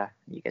Sparta.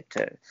 You get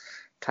to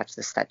touch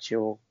the statue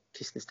or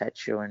kiss the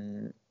statue,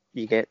 and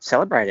you get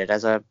celebrated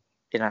as a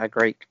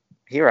Greek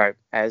hero,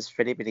 as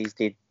Phidippides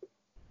did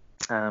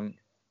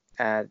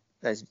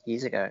those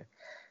years ago.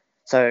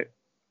 So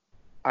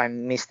I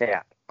missed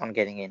out on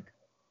getting in.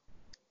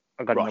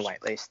 I got on the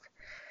wait list.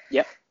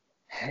 Yep.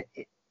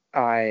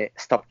 I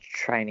stopped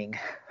training.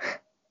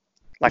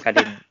 Like I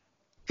didn't.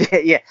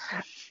 Yeah.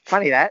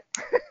 Funny that.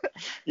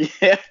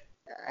 Yeah.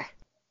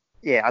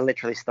 Yeah, I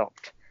literally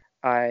stopped.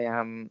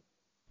 I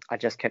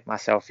just kept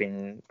myself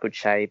in good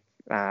shape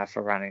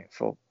for running,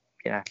 for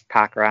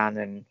park run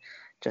and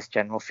just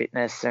general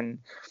fitness. And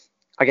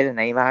I get an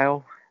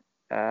email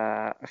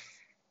a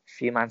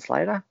few months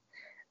later,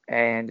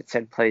 and it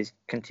said, please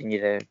continue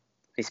to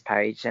this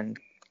page and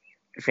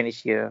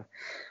finish your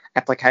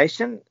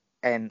application.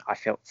 And I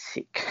felt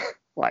sick,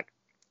 like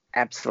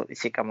absolutely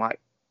sick. I'm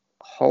like,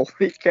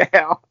 holy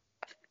cow.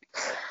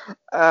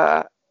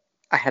 I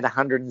had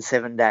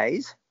 107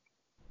 days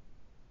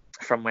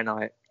from when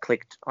I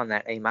clicked on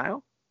that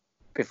email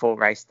before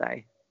race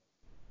day.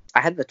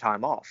 I had the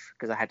time off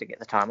because I had to get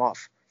the time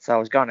off. So I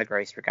was going to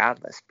Greece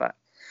regardless, but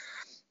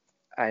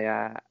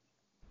I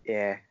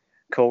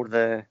called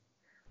the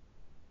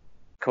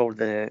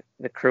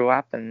crew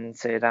up and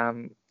said,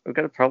 we've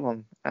got a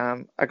problem.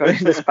 I got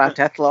into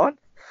Spartathlon,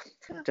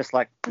 just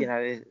like,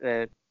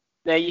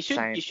 now you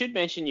should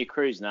mention your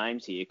crew's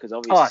names here, because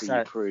obviously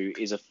your crew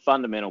is a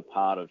fundamental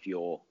part of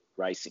your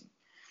racing,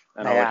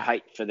 and I would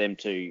hate for them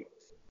to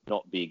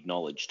not be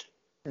acknowledged.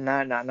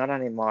 No, not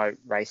only my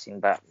racing,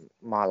 but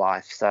my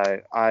life.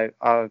 So I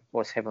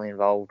was heavily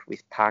involved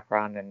with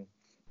parkrun, and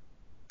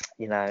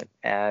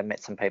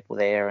met some people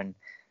there, and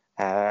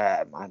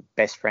my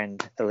best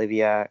friend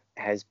Olivia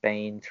has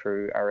been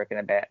through, I reckon,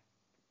 about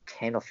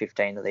 10 or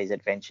 15 of these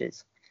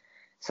adventures.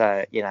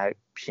 So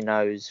she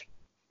knows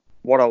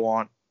what I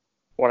want,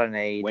 what I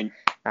need, when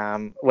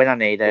I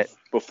need it.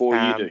 Before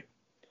you do.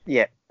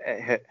 Yeah,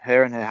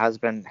 her and her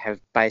husband have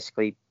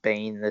basically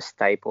been the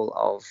staple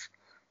of,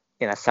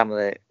 some of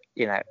the,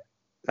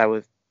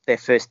 they're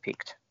first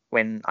picked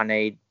when I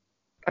need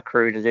a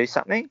crew to do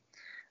something.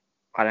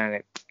 I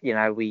don't,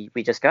 we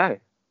just go.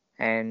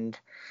 And,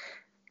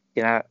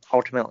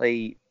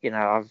 ultimately,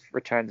 I've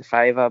returned the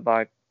favour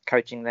by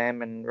coaching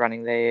them and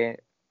running their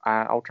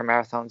ultra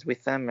marathons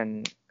with them.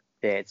 And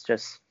yeah, it's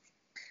just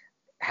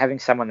having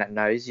someone that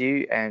knows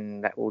you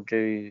and that will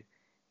do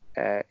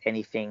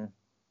anything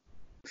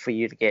for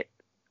you to get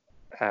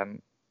a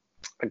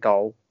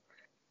goal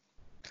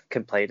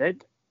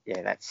completed.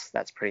 Yeah,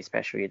 that's pretty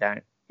special. You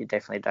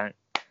definitely don't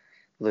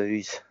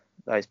lose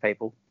those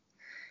people.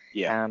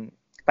 Yeah.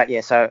 But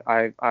yeah, so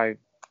I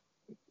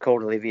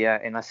called Olivia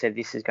and I said,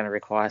 this is going to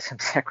require some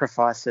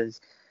sacrifices.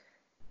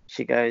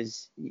 She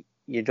goes,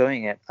 you're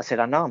doing it. I said,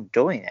 I know I'm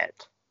doing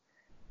it.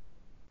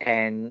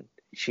 And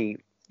she,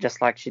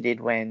 just like she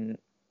did when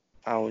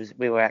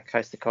we were at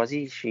Costa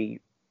Cosi, she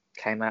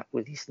came up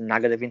with this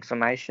nugget of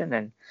information,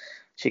 and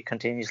she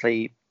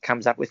continuously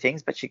comes up with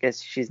things, but she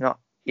goes,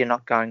 you're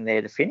not going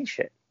there to finish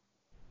it.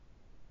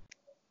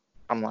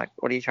 I'm like,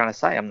 what are you trying to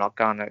say?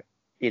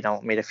 You don't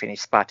want me to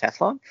finish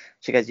Spartathlon?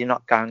 She goes, you're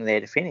not going there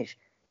to finish.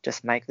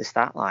 Just make the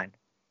start line.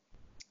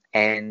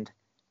 And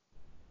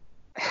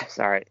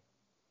sorry,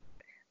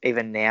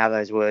 even now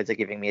those words are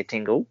giving me a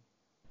tingle.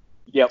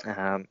 Yep.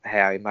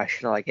 How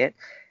emotional I get.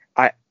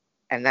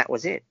 And that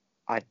was it.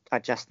 I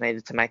just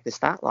needed to make the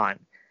start line.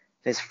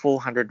 There's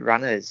 400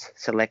 runners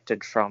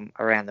selected from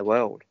around the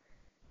world.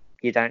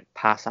 You don't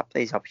pass up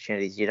these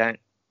opportunities. You don't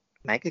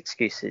make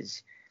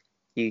excuses.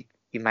 You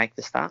make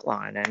the start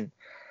line. And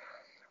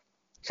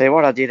so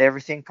I did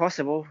everything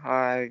possible.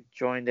 I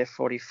joined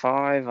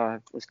F45. I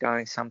was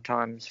going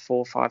sometimes 4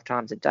 or 5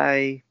 times a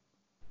day.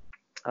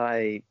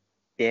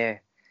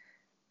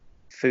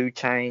 Food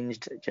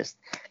changed.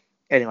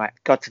 Anyway,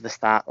 got to the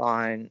start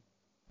line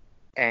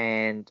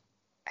and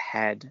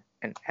had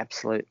an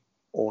absolute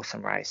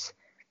awesome race.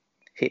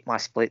 Hit my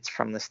splits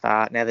from the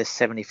start. Now there's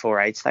 74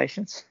 aid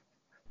stations,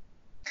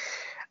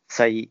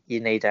 so you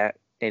need to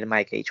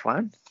make each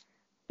one.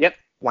 Yep.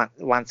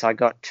 Once I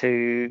got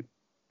to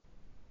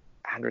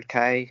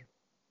 100k,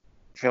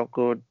 felt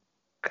good.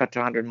 Got to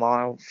 100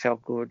 mile,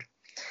 felt good.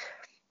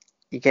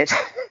 Here's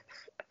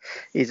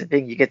the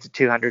thing: you get to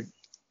 200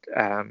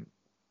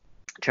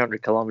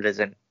 kilometers,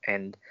 and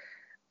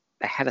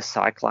they had a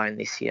cyclone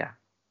this year.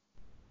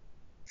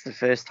 It's the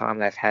first time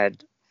they've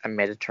had a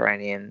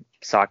Mediterranean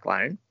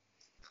cyclone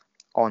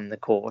on the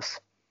course,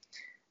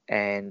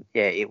 and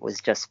yeah, it was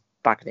just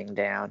bucketing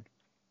down.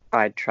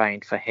 I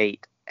trained for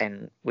heat,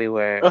 and we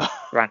were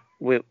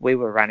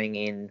running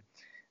in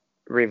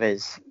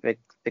rivers. The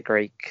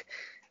Greek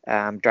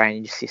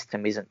drainage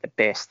system isn't the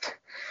best.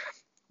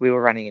 We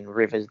were running in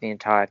rivers the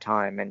entire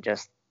time, and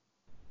just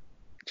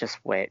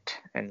wet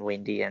and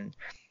windy.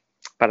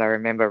 But I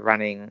remember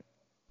running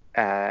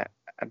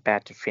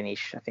about to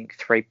finish, I think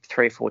 3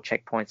 or 4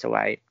 checkpoints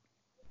away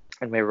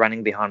and we were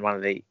running behind one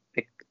of the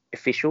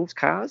officials'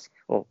 cars.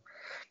 Well,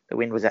 the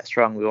wind was that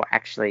strong. The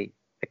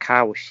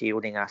car was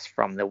shielding us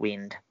from the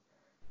wind,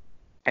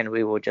 and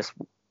we were just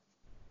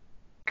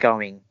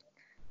going,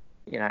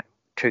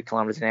 2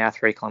 kilometres an hour,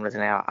 3 kilometres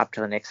an hour up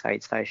to the next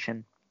aid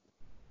station.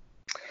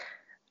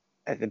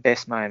 The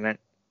best moment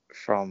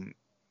from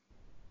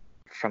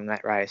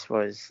that race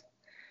was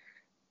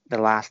the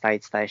last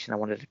aid station. I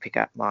wanted to pick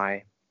up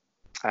my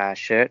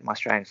shirt, my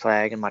Australian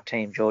flag, and my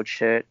Team George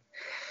shirt,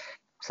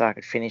 so I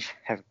could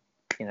have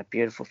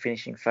beautiful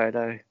finishing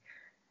photo.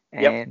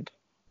 And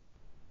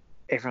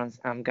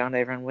I'm going to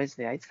everyone, where's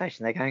the aid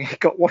station? They're going, it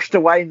got washed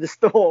away in the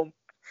storm.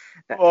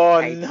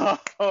 No.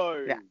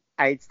 The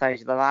aid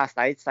station, the last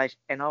aid station.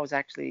 And I was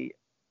actually,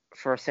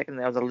 for a second,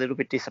 I was a little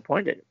bit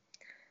disappointed,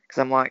 because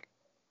I'm like,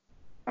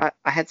 I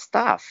had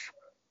stuff,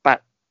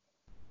 but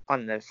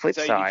on the flip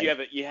side.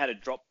 So you had a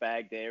drop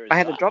bag there? I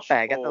had a drop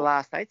bag at the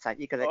last aid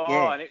station.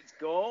 And it's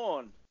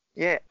gone.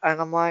 Yeah,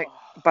 and I'm like,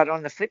 but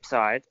on the flip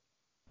side,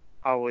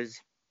 I was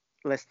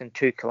less than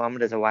 2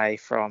 kilometres away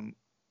from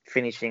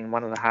finishing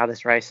one of the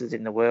hardest races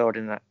in the world,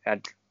 in a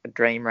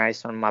dream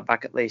race on my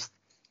bucket list,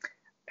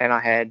 and I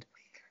had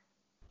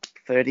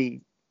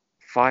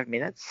 35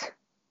 minutes.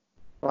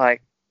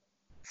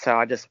 So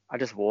I just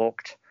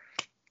walked.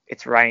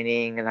 It's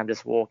raining, and I'm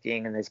just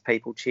walking, and there's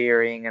people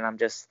cheering, and I'm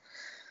just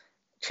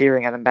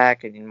cheering at them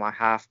back, and in my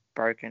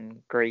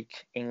half-broken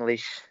Greek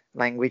English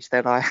language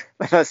that I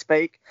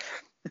speak,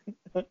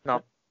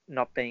 not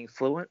being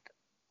fluent.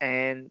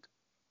 And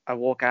I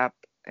walk up,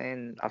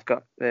 and I've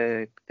got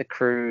the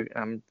crew.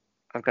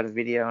 I've got a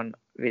video on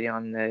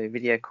the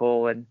video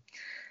call, and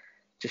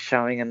just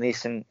showing them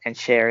this and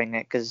sharing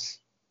it, because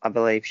I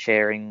believe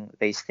sharing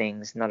these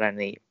things not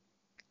only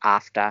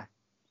after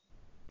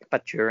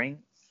but during,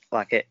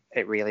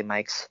 it really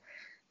makes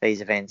these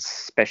events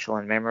special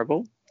and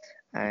memorable.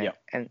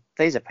 And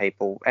these are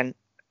people, and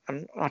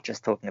I'm not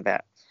just talking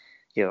about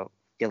your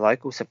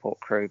local support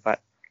crew, but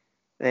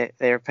there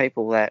are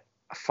people that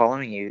are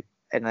following you,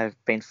 and they've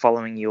been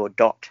following your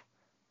dot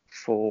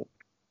for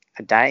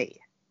a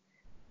day.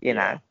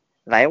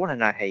 They want to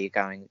know how you're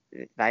going.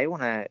 They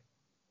want to,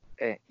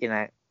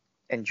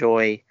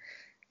 enjoy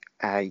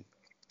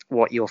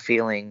what you're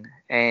feeling,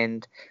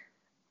 and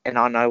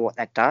I know what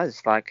that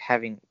does.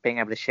 Being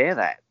able to share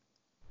that.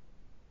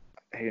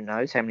 Who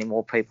knows how many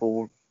more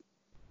people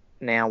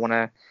now want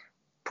to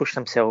push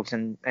themselves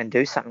and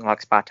do something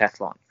like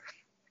Spartathlon.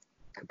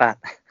 But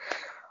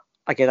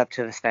I get up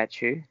to the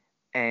statue,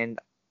 and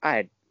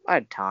I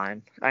had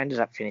time. I ended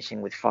up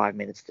finishing with 5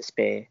 minutes to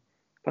spare,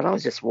 but I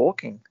was just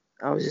walking.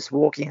 I was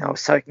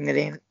soaking it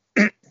in.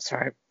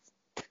 Sorry.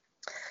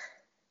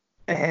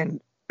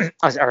 And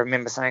I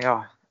remember saying,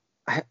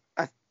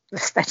 the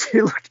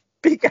statue looked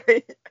bigger.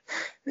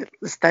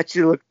 The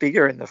statue looked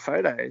bigger in the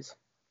photos.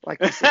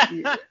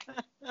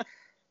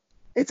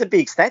 It's a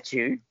big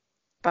statue,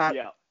 but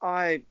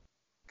I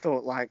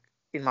thought,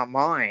 in my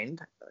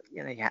mind,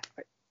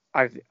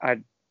 I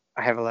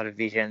have a lot of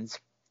visions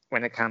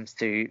when it comes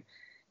to,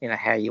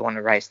 how you want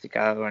a race to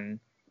go, and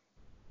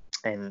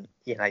I'm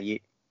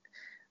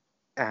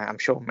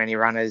sure many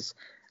runners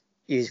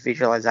use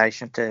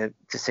visualization to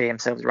see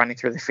themselves running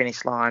through the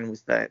finish line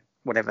with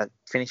whatever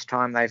finish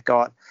time they've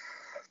got.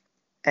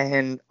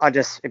 And I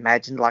just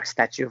imagined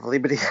Statue of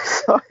Liberty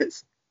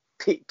size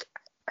big.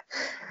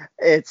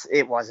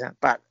 It wasn't,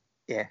 but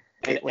yeah.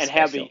 It was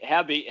and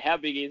how big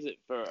is it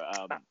for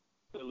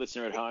the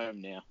listener at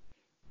home now?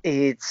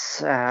 It's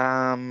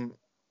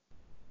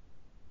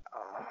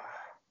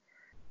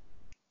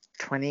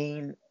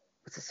 20.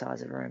 What's the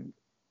size of the room?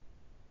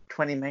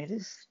 20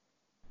 meters,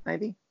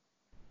 maybe.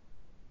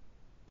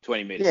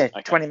 20 meters. Yeah,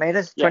 okay. 20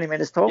 meters. Yeah. 20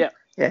 meters tall.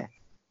 Yeah.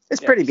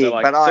 It's pretty big,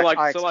 but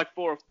still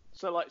 4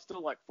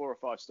 or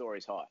 5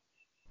 stories high.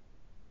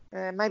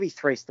 Maybe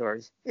 3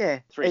 stories. Yeah,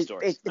 3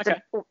 stories.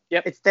 Okay.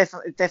 It's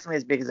definitely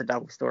as big as a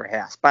double-story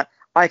house, but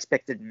I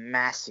expected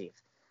massive.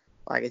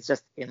 It's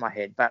just in my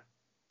head, but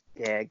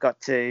yeah, got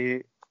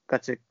to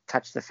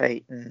touch the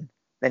feet, and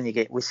then you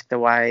get whisked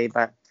away.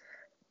 But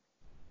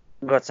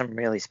got some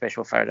really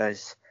special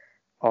photos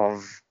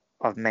of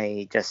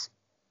me just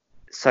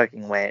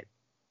soaking wet,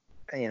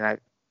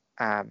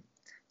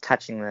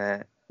 touching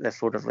the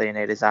foot of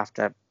Leonidas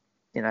after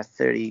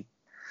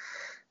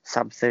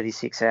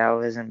 36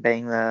 hours, and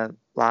being the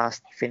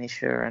last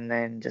finisher, and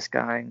then just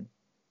going,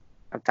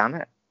 I've done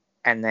it.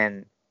 And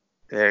then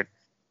a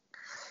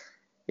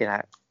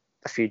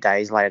few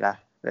days later,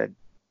 the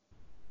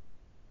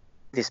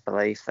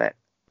disbelief that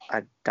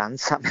I'd done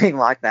something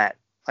like that.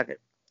 And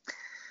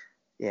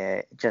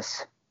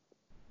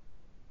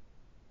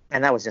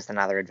that was just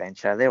another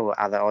adventure. There were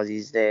other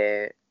Aussies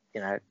there,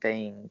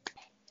 being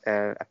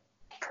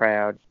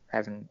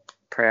having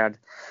proud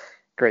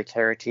Greek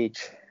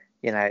heritage.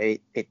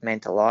 It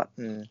meant a lot.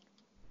 And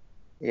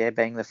yeah,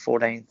 being the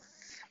 14th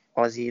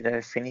Aussie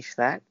to finish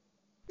that,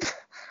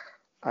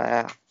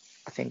 I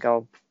think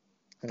I'm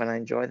going to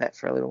enjoy that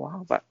for a little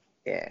while. But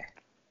yeah.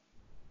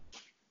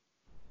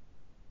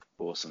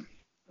 Awesome.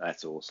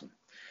 That's awesome.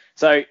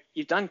 So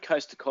you've done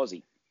Coast to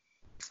Cozzy.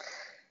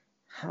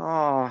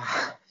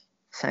 Oh,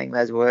 saying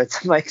those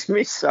words makes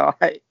me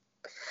sigh.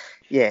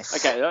 Yes.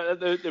 Okay,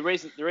 the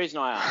reason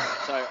I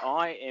ask, so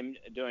I am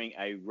doing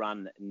a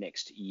run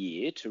next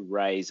year to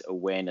raise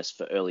awareness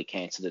for early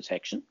cancer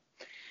detection.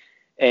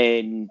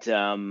 And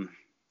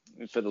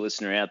for the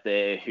listener out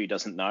there who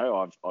doesn't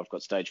know, I've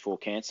got stage 4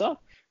 cancer,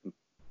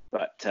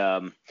 but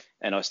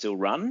and I still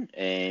run.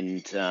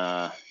 And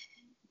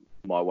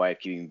my way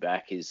of giving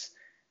back is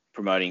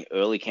promoting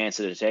early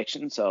cancer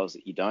detection, so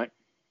that you don't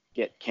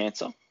get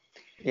cancer.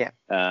 Yeah.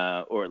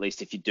 Or at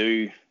least if you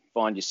do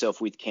find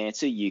yourself with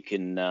cancer, you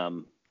can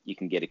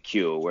get a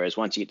cure. Whereas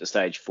once you get to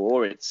stage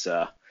 4, it's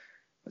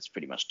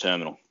pretty much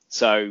terminal.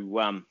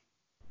 So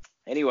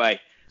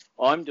anyway,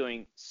 I'm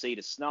doing Sea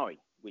to Snowy,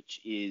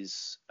 which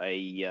is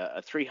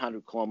a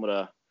 300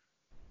 kilometre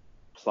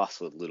plus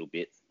a little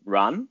bit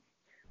run.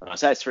 And I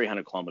say it's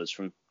 300 kilometres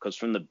because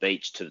from the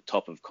beach to the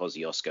top of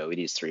Kosciuszko, it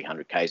is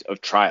 300 k's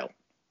of trail.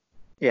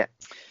 Yeah.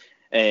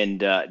 And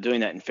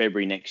doing that in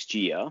February next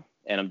year,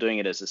 and I'm doing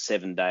it as a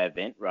 7-day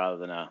event rather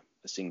than a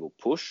single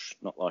push,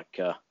 not like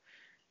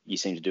you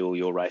seem to do all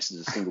your races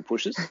as single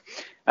pushes.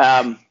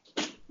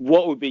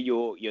 What would be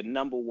your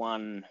number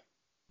one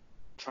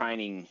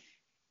training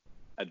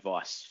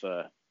advice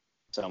for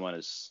someone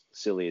as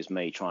silly as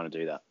me trying to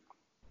do that?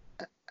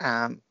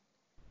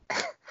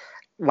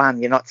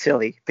 One, you're not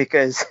silly,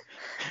 because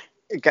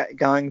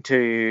going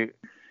to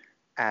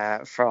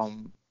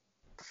from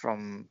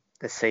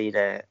the sea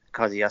to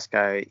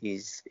Kosciuszko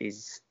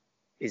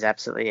is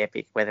absolutely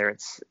epic, whether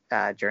it's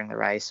during the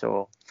race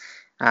or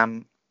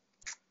that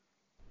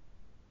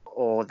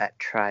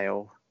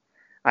trail.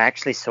 I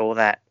actually saw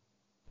that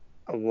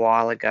a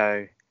while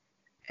ago,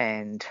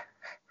 and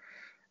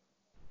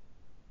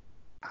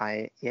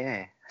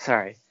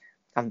sorry.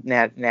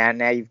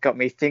 Now you've got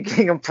me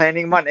thinking I'm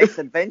planning my next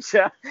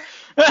adventure.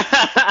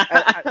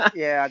 I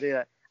do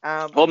that.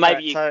 Well,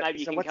 maybe you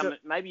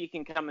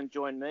can come and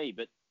join me,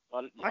 but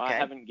I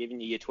haven't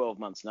given you your 12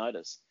 months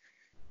notice.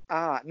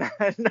 No,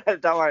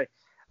 don't worry.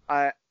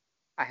 I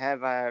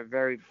have a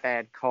very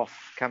bad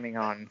cough coming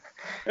on.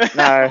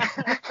 No,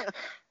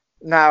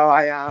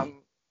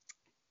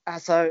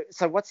 So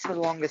what's the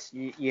longest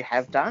you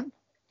have done?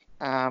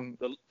 Not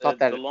that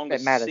the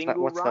longest it matters, single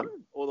but what's run the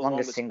or the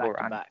longest single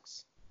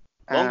back-to-backs?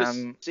 run?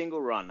 Longest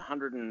single run,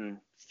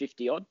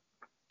 150 odd.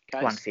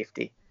 Case.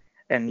 150,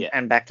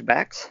 and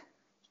back-to-backs.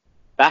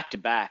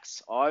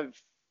 Back-to-backs, I've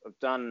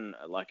done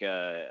like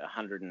a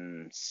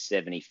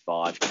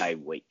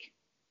 175k week.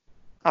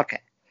 Okay.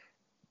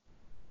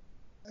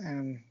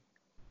 And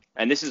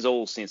this is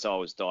all since I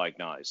was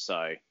diagnosed,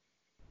 so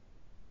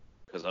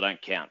because I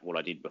don't count what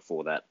I did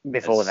before that.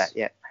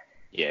 Yeah.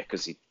 Yeah,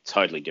 because it's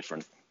totally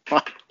different.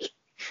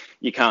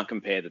 You can't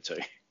compare the two.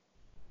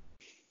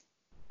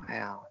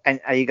 Wow. And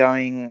are you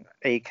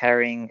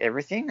carrying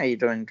everything? Are you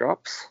doing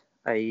drops?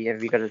 Have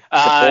you got a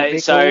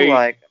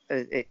support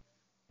vehicle?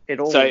 It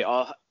all.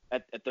 So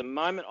at the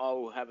moment I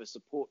will have a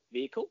support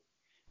vehicle,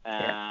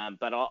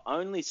 but I'll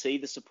only see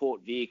the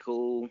support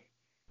vehicle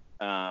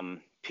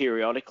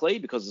periodically,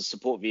 because the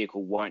support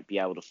vehicle won't be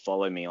able to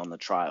follow me on the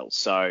trail.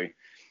 So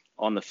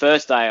on the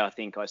first day, I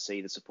think I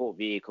see the support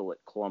vehicle at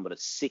kilometre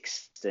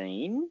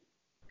 16,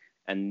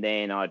 and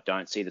then I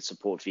don't see the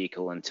support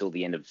vehicle until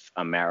the end of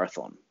a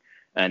marathon.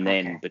 And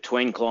then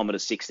between kilometre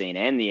 16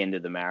 and the end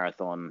of the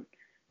marathon,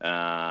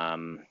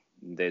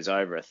 there's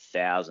over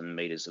 1,000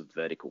 meters of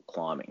vertical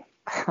climbing.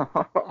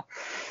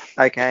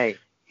 Okay,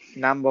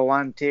 number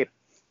one tip: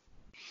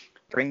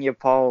 bring your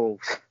poles.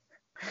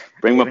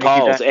 Bring my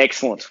poles.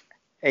 Excellent.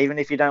 Even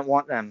if you don't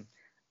want them,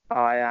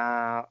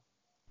 I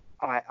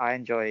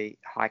enjoy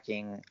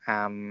hiking,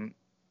 and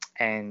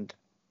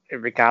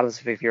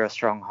regardless of if you're a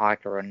strong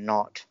hiker or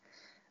not,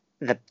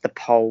 the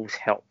poles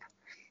help.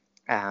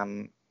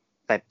 They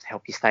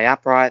help you stay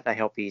upright. They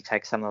help you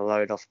take some of the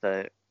load off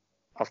the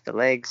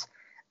legs,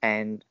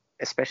 and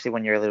especially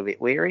when you're a little bit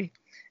weary,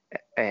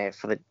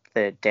 for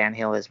the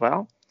downhill as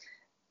well.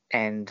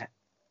 And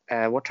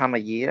what time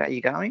of year are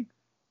you going?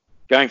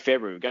 Going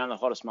February. We're going the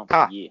hottest month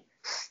of the year.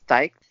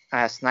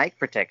 Snake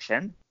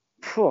protection.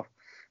 Phew.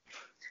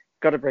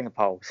 Got to bring the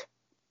poles.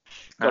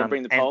 Got to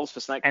bring the poles for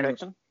snake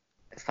protection.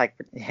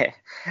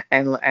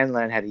 And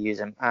learn how to use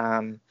them.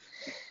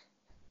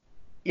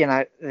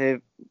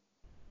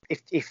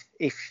 If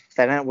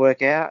they don't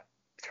work out,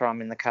 throw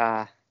them in the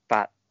car.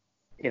 But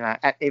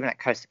even at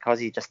Coast to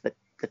Cosy, just the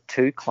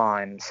 2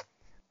 climbs,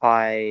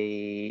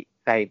 they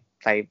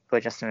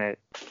were just an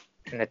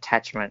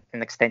attachment,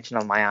 an extension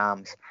of my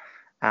arms,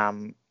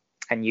 and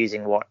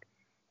using what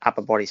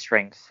upper body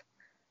strength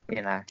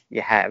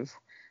you have.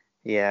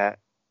 Yeah,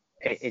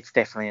 it's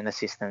definitely an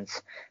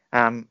assistance.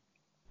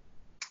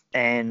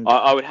 And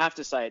I would have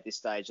to say at this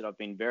stage that I've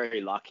been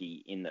very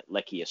lucky in that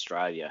Lecky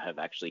Australia have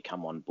actually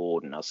come on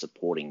board and are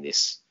supporting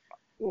this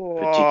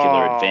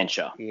particular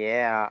adventure.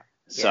 Yeah.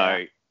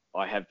 So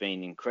I have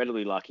been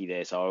incredibly lucky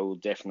there. So I will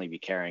definitely be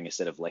carrying a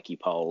set of Lecky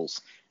poles,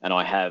 and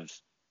I have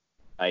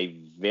a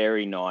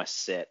very nice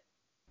set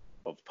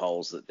of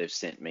poles that they've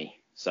sent me.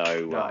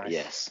 So nice.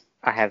 Yes,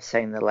 I have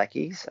seen the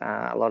Leckies.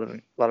 A lot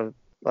of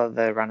lot of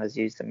the runners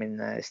use them in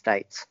the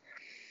States.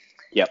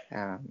 Yep.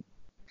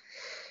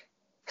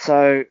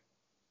 So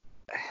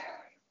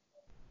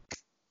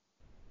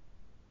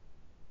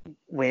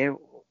where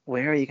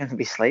are you going to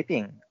be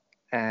sleeping?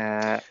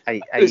 Are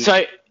you,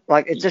 So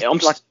like, it's just yeah,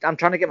 I'm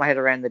trying to get my head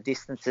around the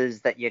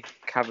distances that you're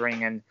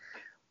covering, and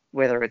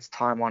whether it's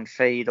time on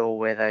feet or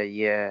whether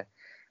you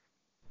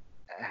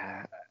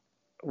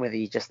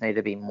just need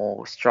to be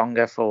more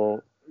stronger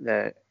for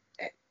the.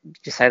 Did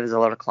you say there's a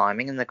lot of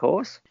climbing in the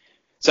course?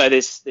 So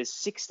there's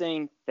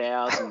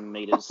 16,000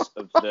 meters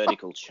of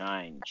vertical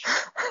change.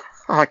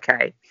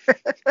 Okay,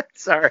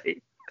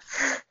 sorry.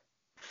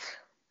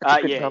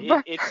 That's a good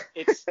number.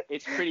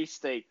 It's pretty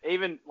steep.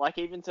 Even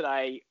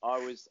today, I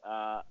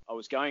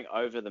was going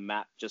over the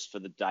map just for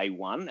the day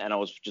one, and I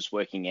was just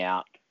working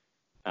out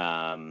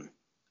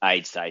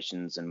aid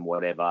stations and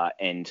whatever,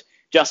 and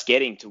just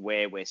getting to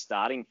where we're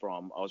starting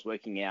from. I was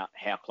working out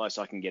how close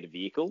I can get a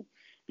vehicle,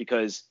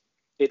 because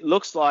it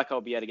looks like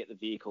I'll be able to get the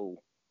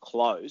vehicle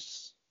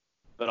close,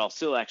 but I'll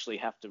still actually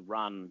have to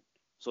run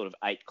sort of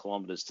 8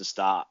 kilometers to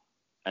start,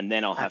 and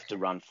then I'll have to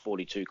run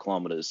 42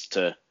 kilometers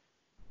to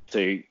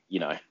do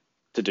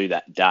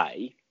that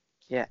day.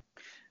 Yeah.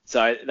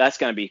 So that's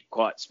going to be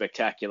quite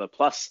spectacular.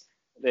 Plus,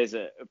 there's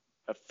a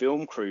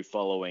film crew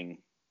following,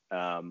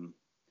 and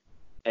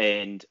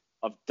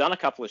I've done a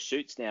couple of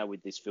shoots now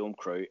with this film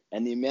crew,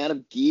 and the amount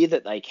of gear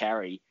that they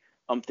carry,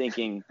 I'm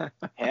thinking,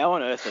 how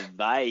on earth are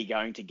they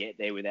going to get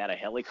there without a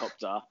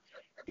helicopter?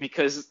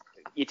 Because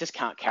you just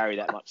can't carry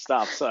that much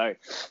stuff. So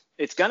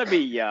it's going to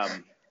be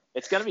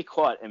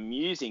quite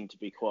amusing, to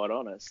be quite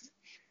honest.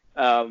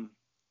 So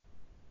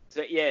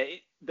yeah,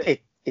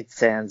 it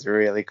sounds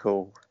really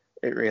cool.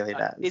 It really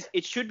does.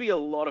 It should be a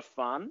lot of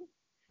fun.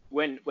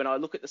 When I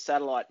look at the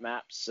satellite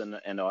maps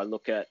and I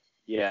look at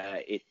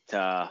there's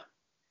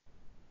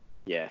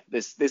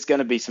going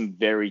to be some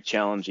very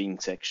challenging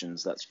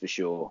sections, that's for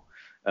sure.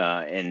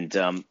 And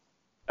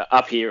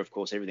up here, of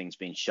course, everything's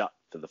been shut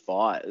for the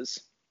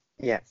fires.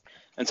 Yeah.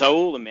 And so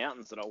all the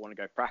mountains that I want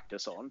to go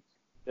practice on,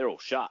 they're all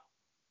shut.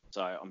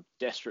 So I'm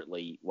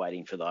desperately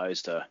waiting for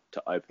those to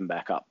open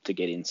back up to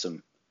get in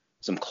some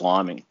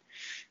climbing.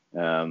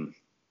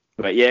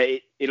 But yeah,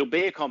 it'll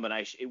be a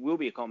combination. It will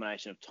be a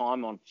combination of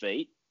time on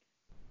feet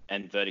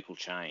and vertical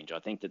change. I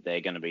think that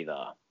they're going to be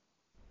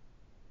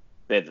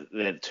they're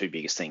the two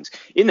biggest things.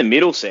 In the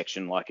middle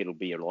section, it'll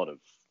be a lot of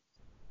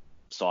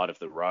side of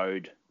the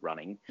road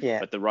running,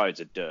 but the roads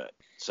are dirt.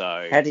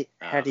 So how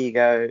do you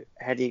go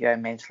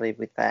mentally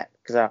with that?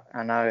 Because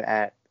I know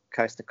at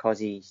Costa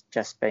Cozzi,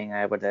 just being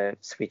able to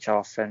switch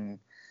off, and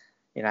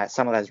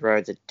some of those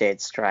roads are dead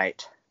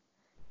straight,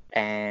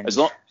 and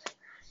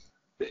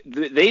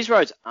these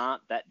roads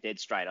aren't that dead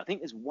straight. I think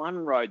there's one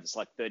road that's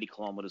like 30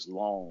 kilometers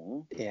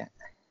long. Yeah.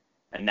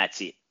 And that's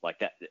it. Like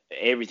that,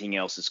 everything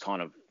else is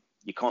kind of,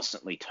 you're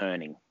constantly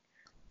turning.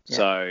 Yeah.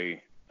 So,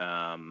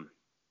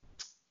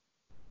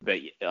 but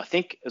I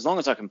think as long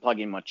as I can plug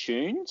in my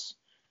tunes,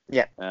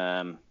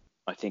 I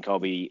think I'll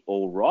be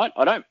all right.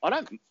 I don't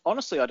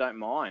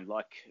mind.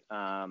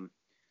 I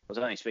was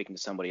only speaking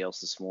to somebody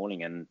else this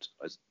morning, and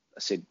I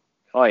said,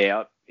 oh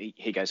yeah,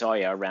 he goes, oh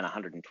yeah, I ran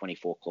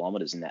 124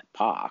 kilometers in that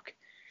park,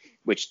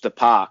 which the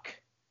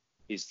park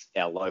is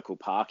our local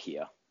park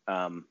here.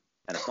 And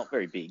it's not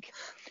very big.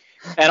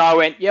 And I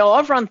went, yeah, well,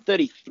 I've run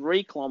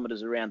 33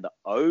 kilometers around the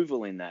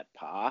oval in that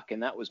park,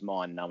 and that was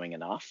mind-numbing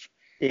enough.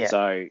 Yeah.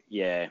 So,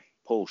 yeah,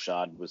 Paul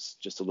Shard was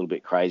just a little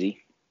bit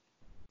crazy.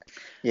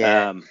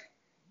 Yeah.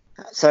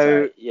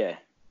 So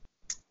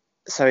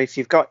if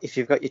you've got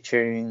your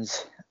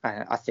tunes,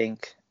 I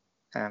think,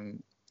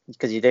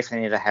 because you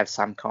definitely need to have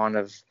some kind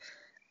of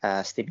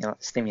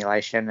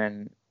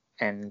stimulation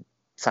and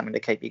something to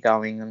keep you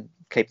going and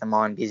keep the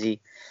mind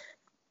busy.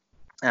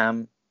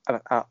 I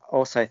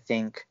also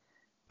think,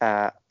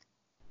 like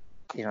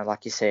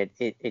you said,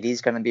 it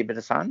is going to be a bit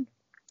of fun,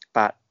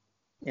 but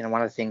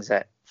one of the things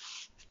that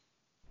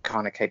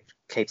kind of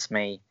keeps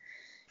me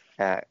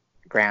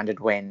grounded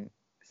when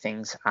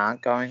things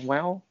aren't going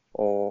well,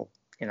 or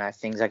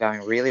things are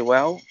going really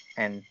well,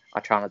 and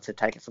I try not to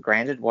take it for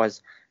granted,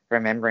 was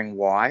remembering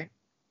why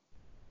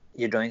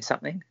you're doing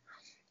something.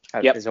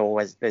 Yep. There's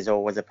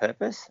always a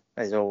purpose.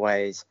 There's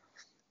always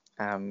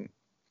the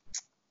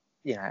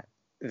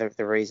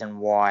reason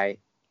why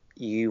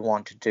you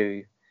want to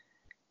do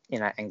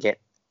and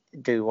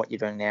do what you're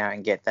doing now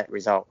and get that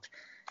result.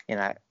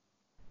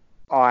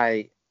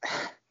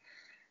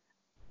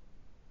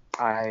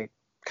 I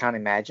can't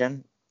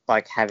imagine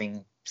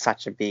having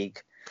such a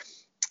big,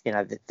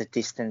 the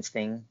distance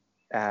thing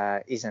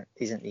isn't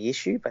the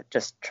issue, but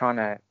just trying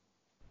to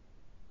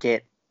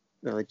get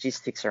the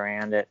logistics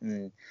around it,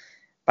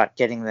 but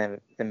getting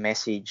the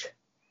message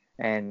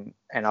and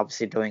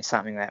obviously doing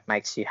something that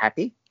makes you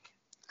happy,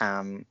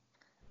 and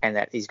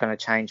that is going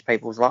to change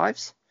people's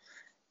lives.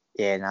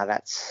 Yeah, no,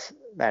 that's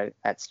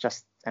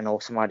just an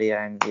awesome idea,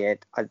 and yeah,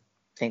 I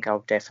think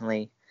I'll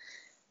definitely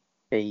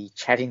be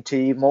chatting to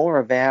you more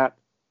about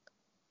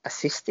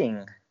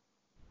assisting.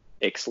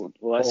 Excellent.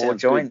 Well, that or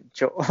sounds good.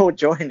 Or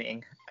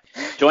joining.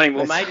 Joining,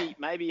 well,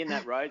 maybe in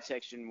that road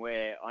section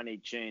where I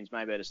need tunes,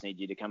 maybe I just need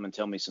you to come and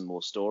tell me some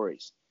more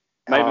stories.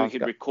 Maybe we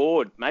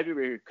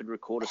could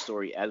record a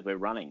story as we're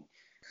running,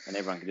 and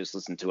everyone could just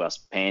listen to us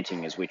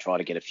panting as we try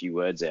to get a few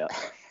words out.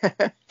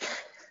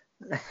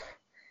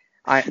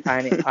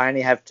 I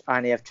only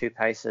have two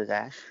paces,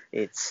 Ash.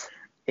 It's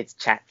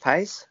chat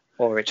pace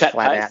or it's chat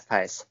flat pace? Out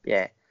pace.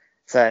 Yeah.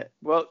 So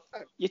well,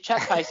 your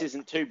chat pace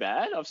isn't too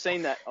bad. I've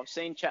seen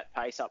chat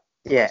pace up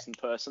yeah. close and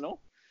personal.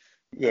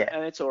 Yeah.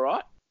 And it's all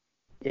right.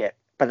 Yeah.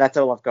 But that's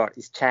all I've got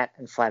is chat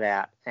and flat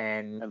out,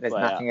 and there's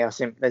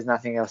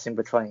nothing else in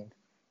between.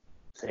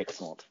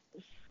 Excellent.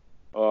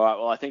 All right.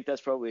 Well, I think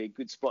that's probably a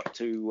good spot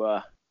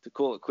to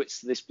call it quits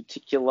to this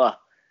particular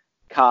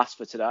cast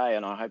for today,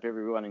 and I hope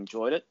everyone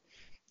enjoyed it.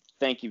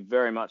 Thank you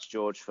very much,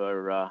 George,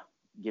 for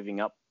giving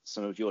up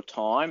some of your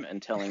time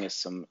and telling us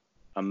some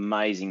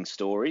amazing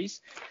stories.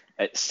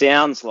 It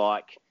sounds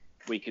like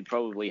we could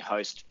probably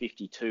host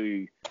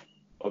 52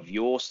 of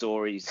your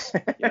stories,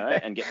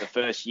 and get the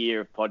first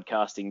year of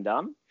podcasting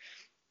done.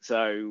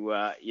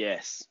 So,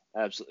 yes,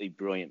 absolutely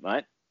brilliant,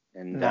 mate.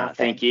 And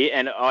thank you.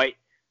 And I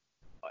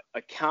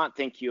can't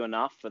thank you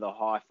enough for the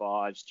high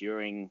fives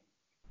during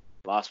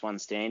last one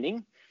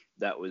standing.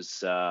 That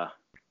was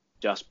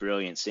just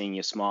brilliant, seeing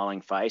your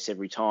smiling face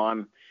every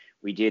time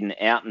we did an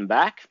out and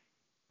back.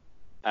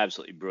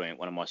 Absolutely brilliant.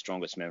 One of my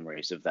strongest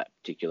memories of that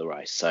particular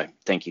race. So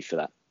thank you for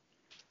that.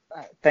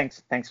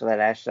 Thanks for that,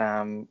 Ash.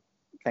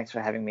 Thanks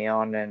for having me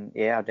on, and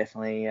yeah, I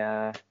definitely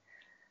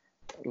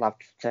love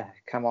to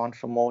come on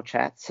for more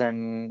chats,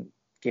 and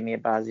give me a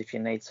buzz if you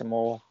need some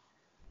more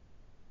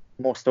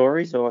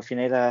stories, or if you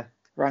need a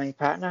running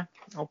partner.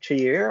 I'll chew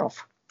your ear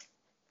off.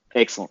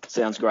 Excellent.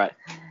 Sounds great.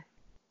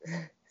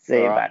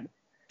 See you, bud.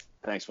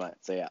 Thanks, mate.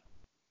 See ya.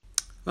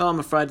 Well, I'm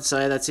afraid to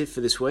say that's it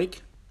for this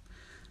week.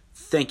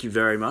 Thank you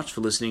very much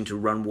for listening to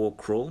Run, Walk,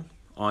 Crawl.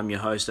 I'm your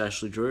host,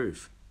 Ashley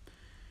Droove.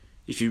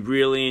 If you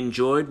really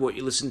enjoyed what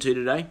you listened to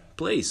today,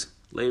 please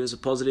leave us a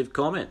positive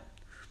comment.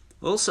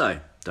 Also,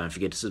 don't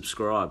forget to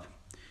subscribe.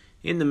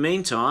 In the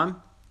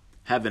meantime,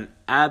 have an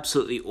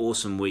absolutely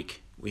awesome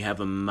week. We have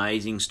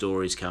amazing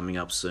stories coming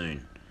up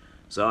soon.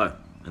 So,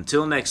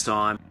 until next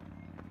time.